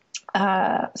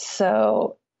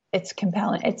 So it's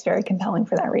compelling. It's very compelling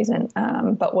for that reason.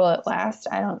 But will it last?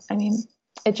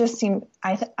 It just seems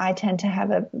I tend to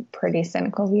have a pretty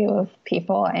cynical view of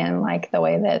people and like the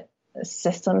way that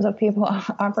systems of people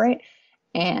operate.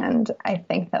 And I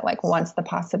think that like once the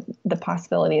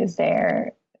possibility is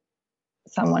there,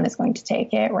 someone is going to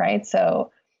take it, right?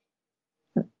 So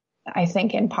I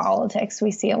think in politics,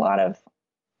 we see a lot of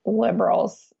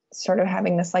liberals sort of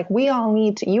having this like, you all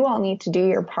need to do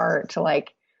your part to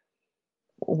like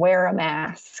wear a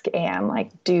mask and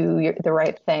like do the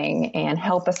right thing and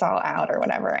help us all out or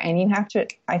whatever. And you have to,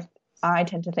 I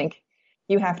tend to think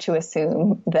you have to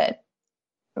assume that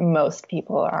most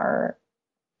people are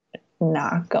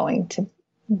not going to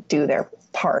do their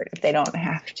part if they don't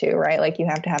have to, right? Like you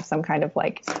have to have some kind of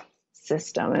like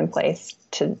system in place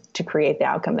to create the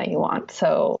outcome that you want.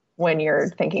 So when you're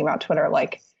thinking about Twitter,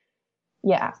 like,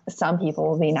 yeah, some people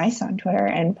will be nice on Twitter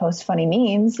and post funny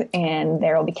memes and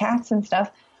there will be cats and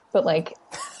stuff, but like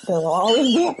there will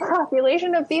always be a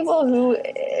population of people who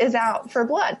is out for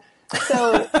blood.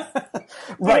 So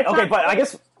right. Okay. But I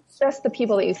guess just the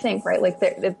people that you think, right? Like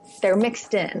they're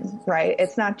mixed in, right?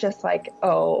 It's not just like,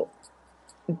 oh,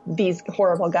 these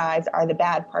horrible guys are the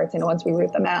bad parts and once we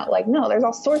root them out, like, no, there's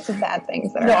all sorts of bad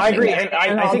things that are I agree. And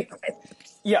I think,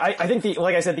 yeah, I think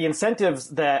like I said, the incentives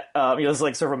that, this is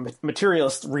like sort of a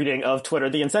materialist reading of Twitter,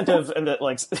 the incentive and the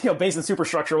like, based in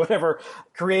superstructure, whatever,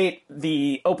 create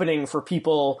the opening for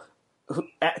people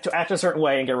to act a certain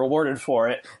way and get rewarded for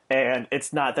it. And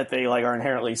it's not that they like are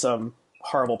inherently some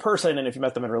horrible person. And if you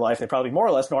met them in real life, they're probably more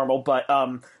or less normal, but,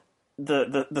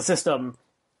 the system,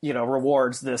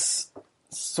 rewards this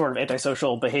sort of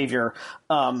antisocial behavior.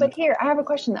 But here, I have a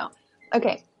question though.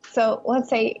 Okay. So let's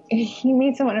say you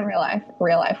meet someone in real life,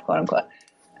 quote unquote.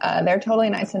 They're totally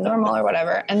nice and normal or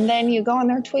whatever. And then you go on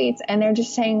their tweets and they're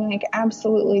just saying like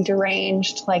absolutely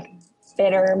deranged, like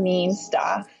bitter, mean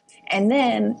stuff. And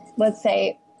then let's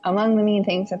say among the mean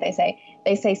things that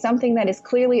they say something that is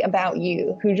clearly about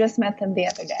you who just met them the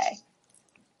other day.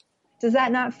 Does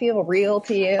that not feel real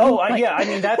to you? Oh, yeah. I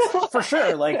mean, that's for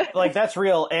sure. Like that's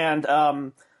real.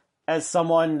 And as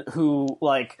someone who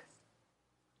like,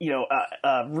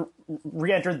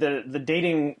 re-entered the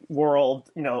dating world,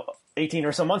 18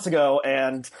 or so months ago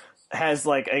and has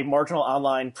like a marginal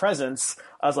online presence,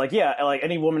 I was like, yeah, like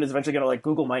any woman is eventually going to like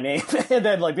Google my name and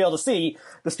then like be able to see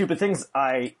the stupid things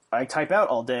I type out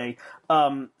all day.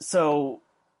 So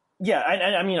yeah,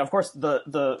 and I mean, of course,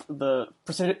 the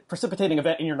precipitating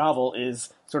event in your novel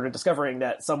is sort of discovering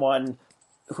that someone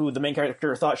who the main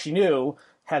character thought she knew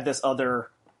had this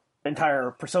other entire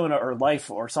persona or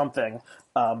life or something,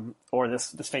 or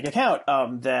this fake account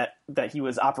that he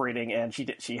was operating, and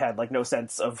she had like no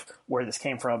sense of where this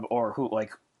came from or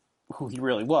who he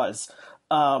really was.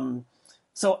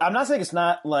 So I'm not saying it's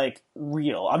not like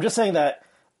real. I'm just saying that,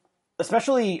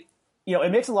 especially,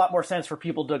 it makes a lot more sense for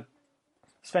people to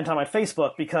spend time on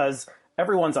Facebook because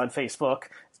everyone's on Facebook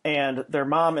and their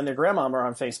mom and their grandmom are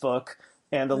on Facebook,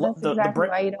 and that's exactly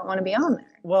why you don't want to be on there.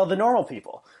 Well, the normal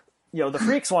people. The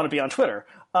freaks want to be on Twitter.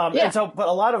 Yeah. And so, but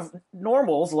a lot of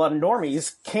normals, a lot of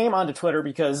normies came onto Twitter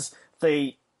because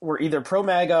they were either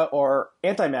pro-MAGA or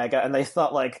anti-MAGA, and they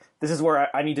thought, like, this is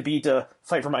where I need to be to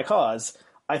fight for my cause.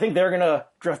 I think they're going to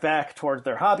drift back towards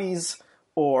their hobbies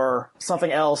or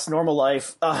something else, normal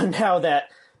life, now that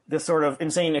this sort of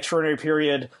insane, extraordinary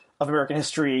period of American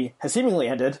history has seemingly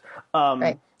ended.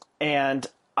 Right. And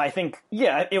I think,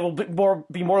 yeah, it will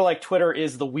be more like Twitter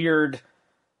is the weird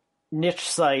niche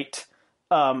site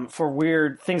for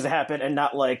weird things that happen, and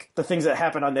not like the things that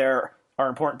happen on there are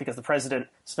important because the president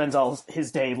spends all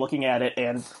his day looking at it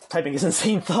and typing his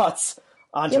insane thoughts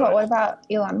onto it. Yeah, but what about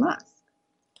Elon Musk?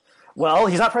 Well,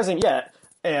 he's not president yet,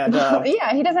 and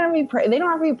yeah, he doesn't have to be. They don't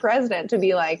have to be president to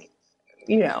be like,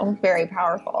 very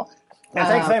powerful. And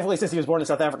thankfully, since he was born in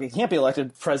South Africa, he can't be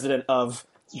elected president of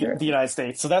the United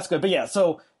States, so that's good. But yeah,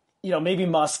 so maybe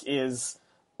Musk is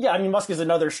Yeah, I mean, Musk is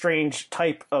another strange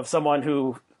type of someone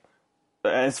who,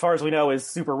 as far as we know, is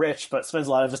super rich, but spends a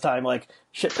lot of his time like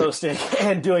shit posting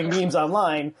and doing memes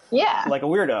online, Yeah. like a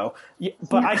weirdo.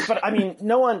 But I mean,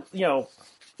 no one,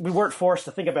 we weren't forced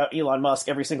to think about Elon Musk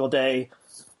every single day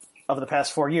of the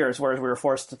past 4 years, whereas we were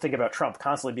forced to think about Trump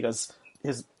constantly because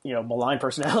his, malign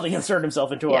personality inserted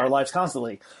himself into our lives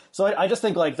constantly. So I just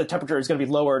think like the temperature is going to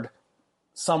be lowered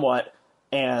somewhat,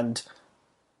 and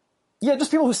yeah,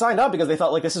 just people who signed up because they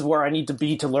thought like this is where I need to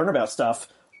be to learn about stuff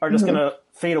are just going to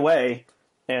fade away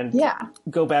and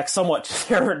go back somewhat to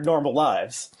their normal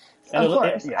lives. And of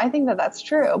course. I think that that's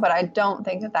true, but I don't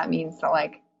think that that means that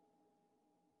like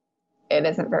it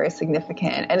isn't very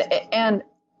significant. And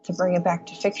to bring it back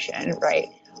to fiction, right?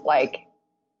 Like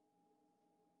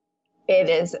it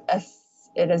is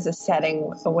a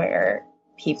setting where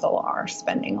people are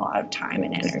spending a lot of time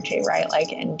and energy, right?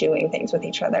 Like, and doing things with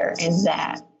each other. And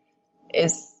that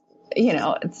is,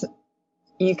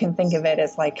 you can think of it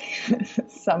as like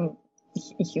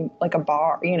like a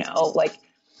bar, like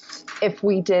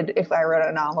if I wrote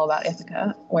a novel about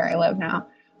Ithaca, where I live now,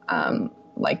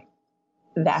 like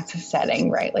that's a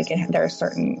setting, right? Like there are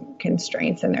certain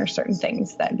constraints and there are certain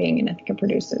things that being in Ithaca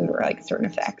produces, or like certain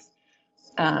effects,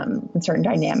 and certain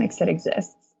dynamics that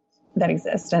exist. And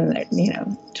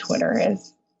that, Twitter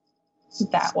is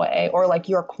that way, or like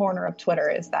your corner of Twitter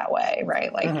is that way,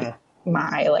 right? Like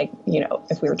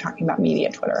if we were talking about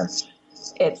media Twitter,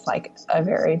 it's like a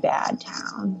very bad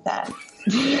town that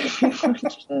people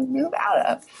should move out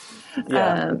of.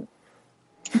 Yeah.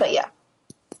 But yeah.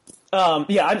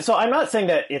 I'm not saying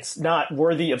that it's not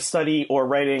worthy of study or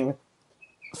writing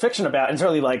fiction about, and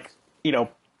certainly like, there's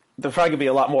probably going to be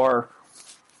a lot more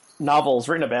novels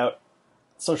written about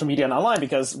social media and online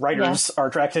because writers are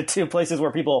attracted to places where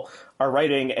people are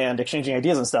writing and exchanging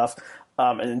ideas and stuff.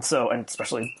 And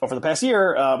especially over the past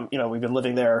year, we've been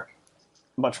living there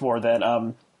much more than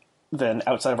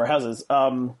outside of our houses.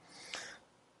 So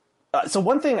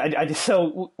one thing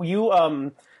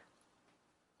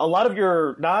a lot of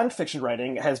your nonfiction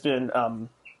writing has been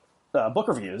book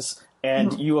reviews,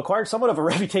 and you acquired somewhat of a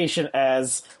reputation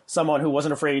as someone who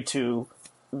wasn't afraid to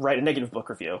write a negative book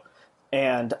review.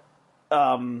 And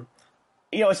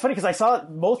it's funny because I saw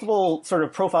multiple sort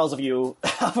of profiles of you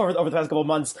over the past couple of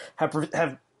months have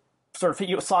sort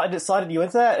of slotted you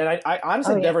into that, and I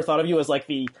honestly never thought of you as like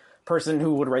the person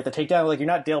who would write the takedown. Like you're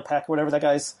not Dale Peck or whatever that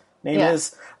guy's name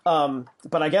is.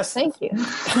 But I guess thank you.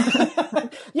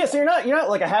 Yeah, so you're not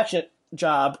like a hatchet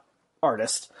job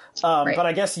artist, right. But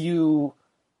I guess you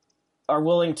are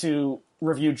willing to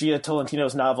review Gia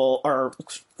Tolentino's novel or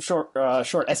short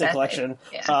essay collection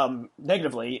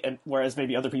negatively, and whereas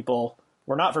maybe other people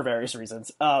were not for various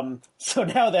reasons. So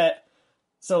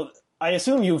I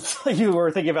assume you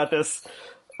were thinking about this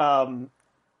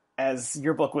as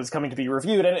your book was coming to be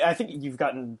reviewed, and I think you've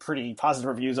gotten pretty positive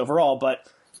reviews overall. But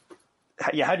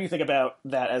how do you think about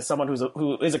that as someone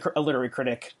who is a literary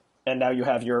critic, and now you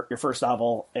have your first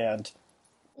novel? And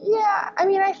I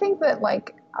mean, I think that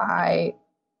like I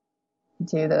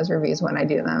do those reviews when I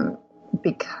do them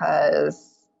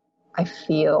because I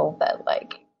feel that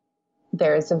like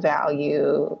there's a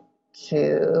value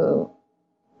to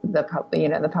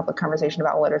the public conversation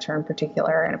about literature in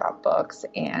particular, and about books,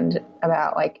 and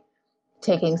about like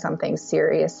taking something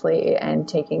seriously and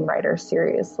taking writers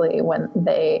seriously when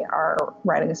they are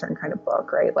writing a certain kind of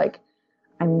book, right? Like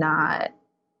I'm not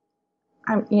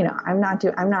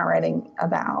writing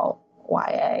about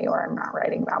YA, or I'm not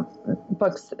writing about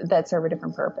books that serve a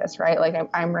different purpose, right? Like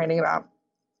I'm writing about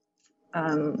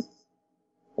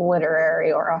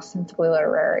literary or ostensibly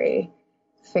literary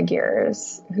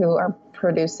figures who are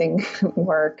producing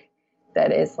work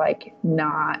that is like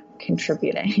not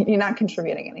contributing. You're not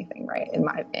contributing anything, right? In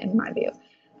my view.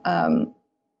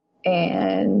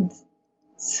 And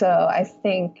so I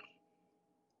think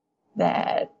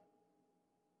that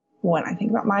when I think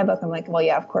about my book, I'm like, well,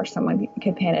 yeah, of course someone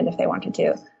could pin it if they wanted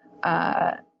to.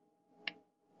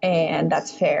 And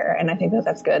that's fair. And I think that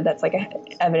that's good. That's like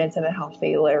evidence of a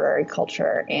healthy literary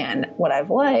culture. And what I've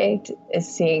liked is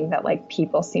seeing that like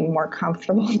people seem more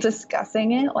comfortable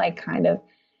discussing it, like kind of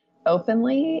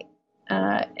openly,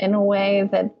 in a way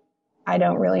that I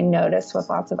don't really notice with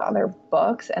lots of other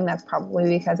books. And that's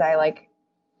probably because I like,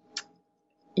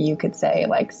 you could say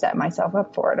like set myself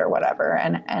up for it or whatever.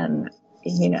 And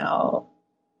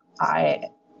I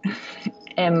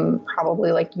am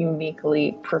probably like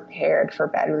uniquely prepared for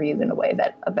bad reviews in a way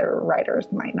that other writers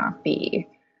might not be.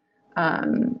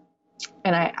 And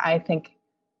I think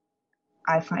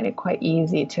I find it quite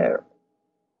easy to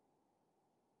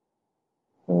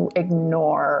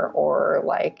ignore or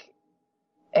like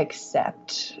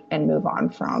accept and move on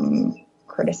from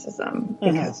criticism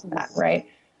because of that, right?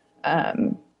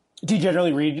 Do you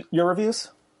generally read your reviews?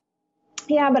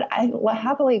 Yeah, but I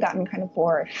happily gotten kind of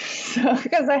bored. So,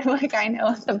 because I'm like, I know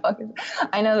what the book is.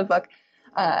 I know the book.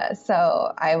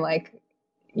 So I'm like,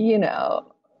 you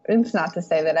know, it's not to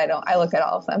say that I look at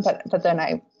all of them, but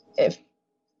then if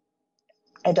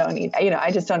I don't need, you know,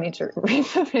 I just don't need to read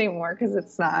them anymore because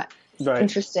it's not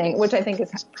interesting, which I think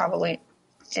is probably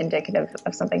indicative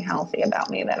of something healthy about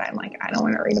me, that I'm like, I don't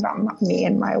want to read about me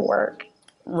and my work.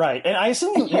 Right. And I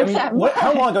assume,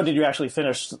 how long ago did you actually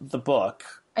finish the book?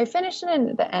 I finished it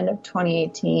in the end of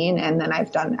 2018, and then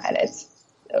I've done edits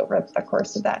over the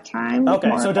course of that time. Okay.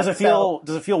 So does it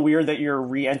feel weird that you're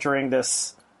re-entering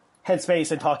this headspace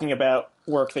and talking about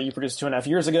work that you produced 2.5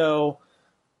 years ago?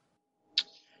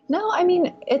 No, I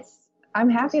mean, I'm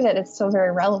happy that it's still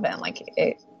very relevant. Like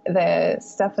the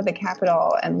stuff with the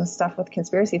Capitol and the stuff with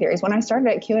conspiracy theories. When I started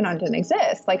at QAnon didn't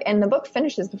exist. Like, and the book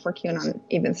finishes before QAnon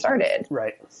even started.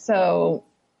 Right. So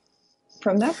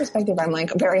from that perspective, I'm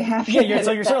like very happy. Yeah,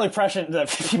 so you're certainly prescient that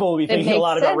people will be thinking a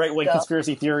lot about right-wing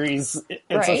conspiracy theories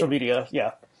in social media.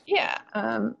 Yeah. Yeah.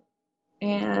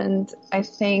 And I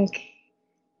think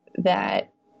that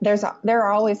there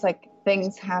are always like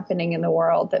things happening in the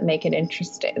world that make it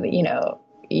interesting. You know,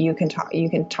 you can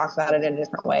talk about it in a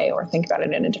different way or think about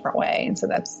it in a different way. And so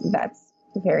that's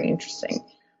very interesting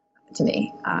to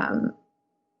me.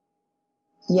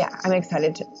 Yeah, I'm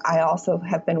excited. I also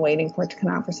have been waiting for it to come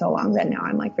out for so long that now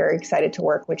I'm like very excited to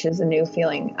work, which is a new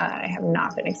feeling. I have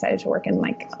not been excited to work in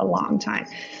like a long time.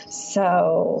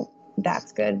 So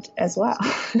that's good as well.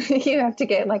 You have to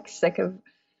get like sick of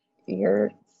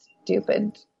your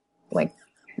stupid like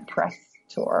press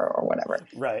tour or whatever.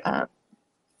 Right.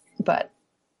 But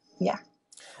yeah.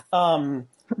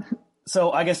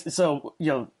 So I guess, you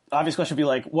know, obvious question would be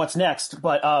like, what's next?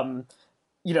 But,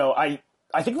 you know,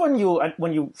 I think when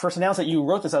you first announced that you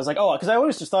wrote this, I was like, oh, because I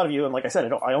always just thought of you, and like I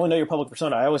said, I only know your public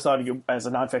persona. I always thought of you as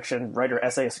a nonfiction writer,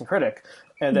 essayist, and critic,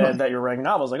 and then that you're writing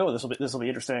novels. Like, oh, this will be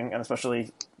interesting, and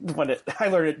especially when I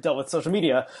learned it dealt with social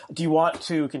media. Do you want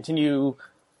to continue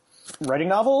writing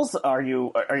novels? Are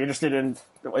you interested in?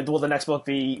 Will the next book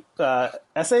be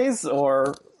essays,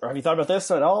 or have you thought about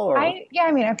this at all? Or? I've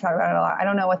thought about it a lot. I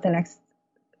don't know what the next.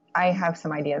 I have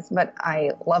some ideas, but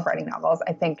I love writing novels.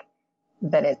 I think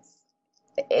that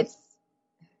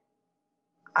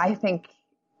I think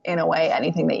in a way,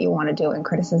 anything that you want to do in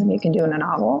criticism, you can do in a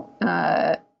novel.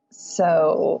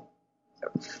 So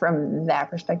from that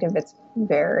perspective, it's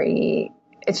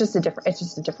just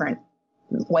a different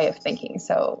way of thinking.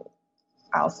 So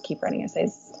I'll keep writing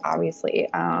essays, obviously.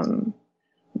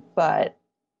 But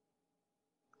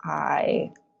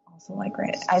I also like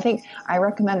writing. I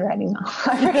recommend writing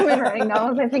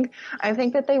novels. I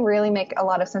think that they really make a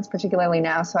lot of sense, particularly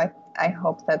now. So I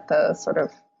hope that the sort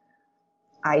of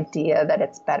idea that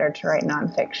it's better to write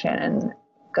nonfiction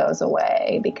goes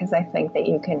away, because I think that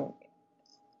you can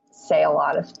say a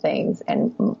lot of things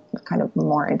in kind of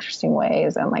more interesting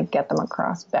ways and like get them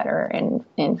across better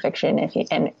in fiction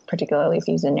and particularly if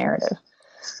you use a narrative.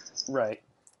 Right.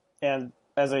 And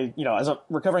as a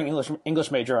recovering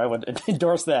English major, I would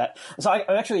endorse that. So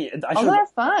they're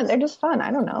fun. They're just fun.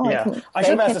 I don't know. Yeah. I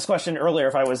should have asked this question earlier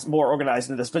if I was more organized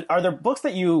in this, but are there books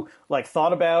that you like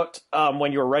thought about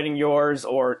when you were writing yours,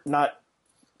 or not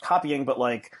copying, but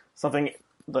like something,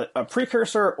 a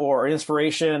precursor or an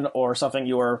inspiration, or something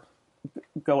you were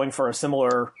going for a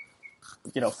similar,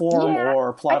 form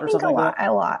or plot or something like that?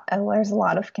 A lot. There's a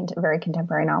lot of very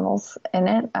contemporary novels in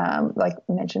it, like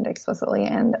mentioned explicitly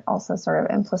and also sort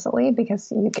of implicitly,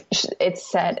 because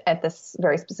it's set at this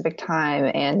very specific time,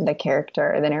 and the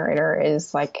narrator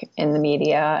is like in the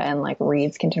media and like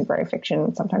reads contemporary fiction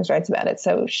and sometimes writes about it.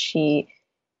 So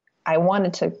I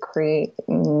wanted to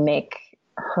make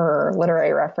her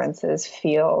literary references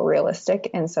feel realistic.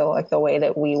 And so like the way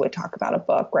that we would talk about a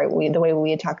book, right? The way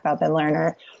we would talk about Ben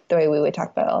Lerner, the way we would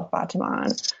talk about El Fatiman,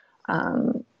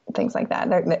 things like that.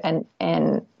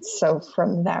 And so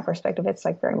from that perspective, it's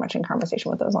like very much in conversation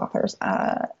with those authors.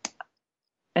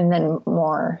 And then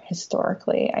more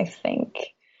historically, I think,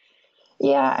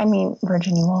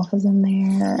 Virginia Woolf is in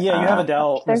there. Yeah, you have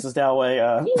Mrs. Dalloway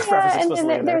reference explicitly in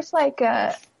there. There's like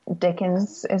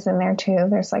Dickens is in there too.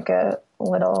 There's like a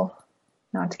little,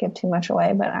 not to give too much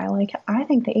away, but I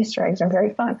think the Easter eggs are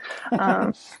very fun.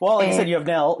 Well, like you said, you have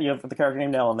Nell. You have the character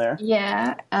named Nell in there.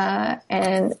 Yeah,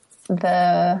 and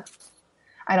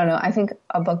I don't know. I think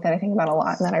a book that I think about a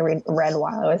lot and that I read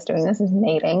while I was doing this is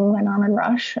Mating by Norman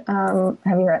Rush. Have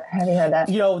you read that?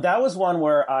 That was one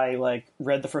where I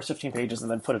read the first 15 pages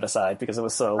and then put it aside because it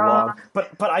was so long.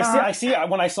 But I see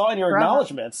when I saw in your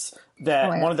acknowledgments that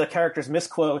one of the characters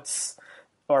misquotes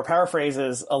or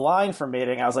paraphrases a line from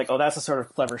Mating, I was like, oh, that's the sort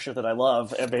of clever shit that I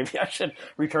love, and maybe I should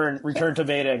return to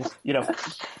Mating,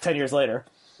 10 years later.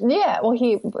 Yeah, well,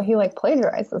 he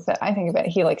plagiarizes it. I think of it.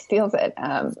 He steals it.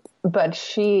 But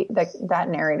that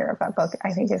narrator of that book,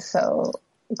 I think, is so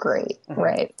great,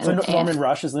 right? So Norman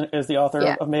Rush is the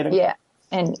author of Mating? Yeah,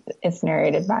 and it's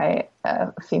narrated by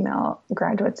a female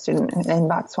graduate student in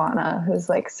Botswana who's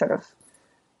sort of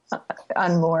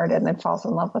unmoored and then falls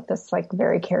in love with this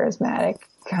very charismatic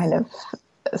kind of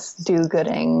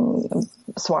do-gooding,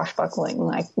 swashbuckling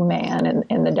man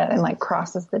in the desert, and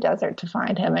crosses the desert to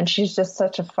find him. And she's just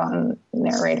such a fun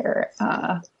narrator,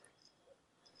 and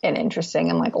interesting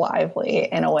and lively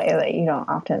in a way that you don't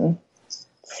often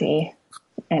see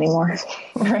anymore,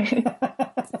 right?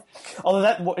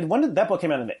 Although when did that book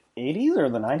came out, in the 80s or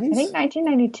the 90s? I think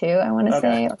 1992. I want to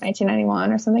say, or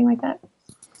 1991 or something like that.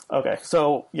 Okay,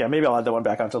 so yeah, maybe I'll add that one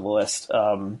back onto the list.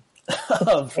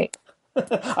 Great.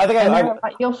 I think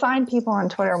you'll find people on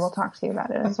Twitter will talk to you about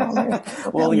it as well.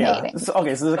 Well, yeah. So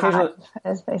there's occasionally,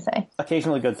 as they say,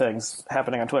 occasionally good things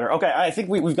happening on Twitter. Okay, I think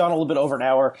we've gone a little bit over an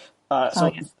hour.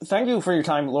 Thank you for your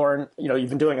time, Lauren. You've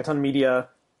been doing a ton of media.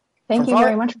 Thank you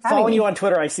very much for having following me. you on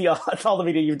Twitter. I see all the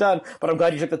media you've done, but I'm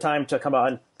glad you took the time to come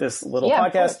on this little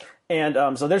podcast.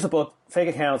 And so there's a book, Fake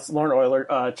Accounts, Lauren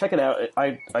Oyler. Check it out.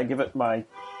 I give it my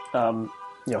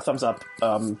thumbs up.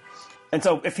 And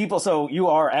so you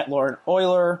are at Lauren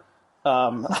Oyler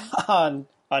on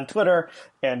Twitter,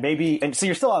 and so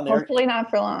you're still on there. Hopefully not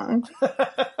for long.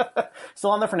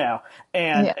 Still on there for now.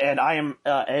 And I am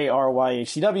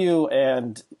ARYHCW,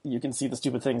 and you can see the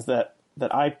stupid things that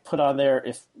I put on there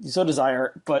if you so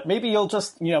desire. But maybe you'll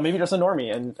just maybe just a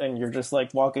normie and you're just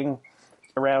walking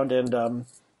around and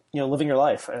living your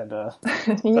life, and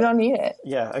you don't need it.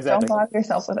 Yeah, exactly. Don't bother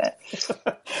yourself with it.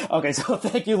 Okay, so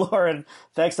thank you, Lauren.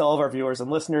 Thanks to all of our viewers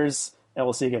and listeners, and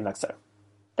we'll see you again next time.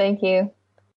 Thank you.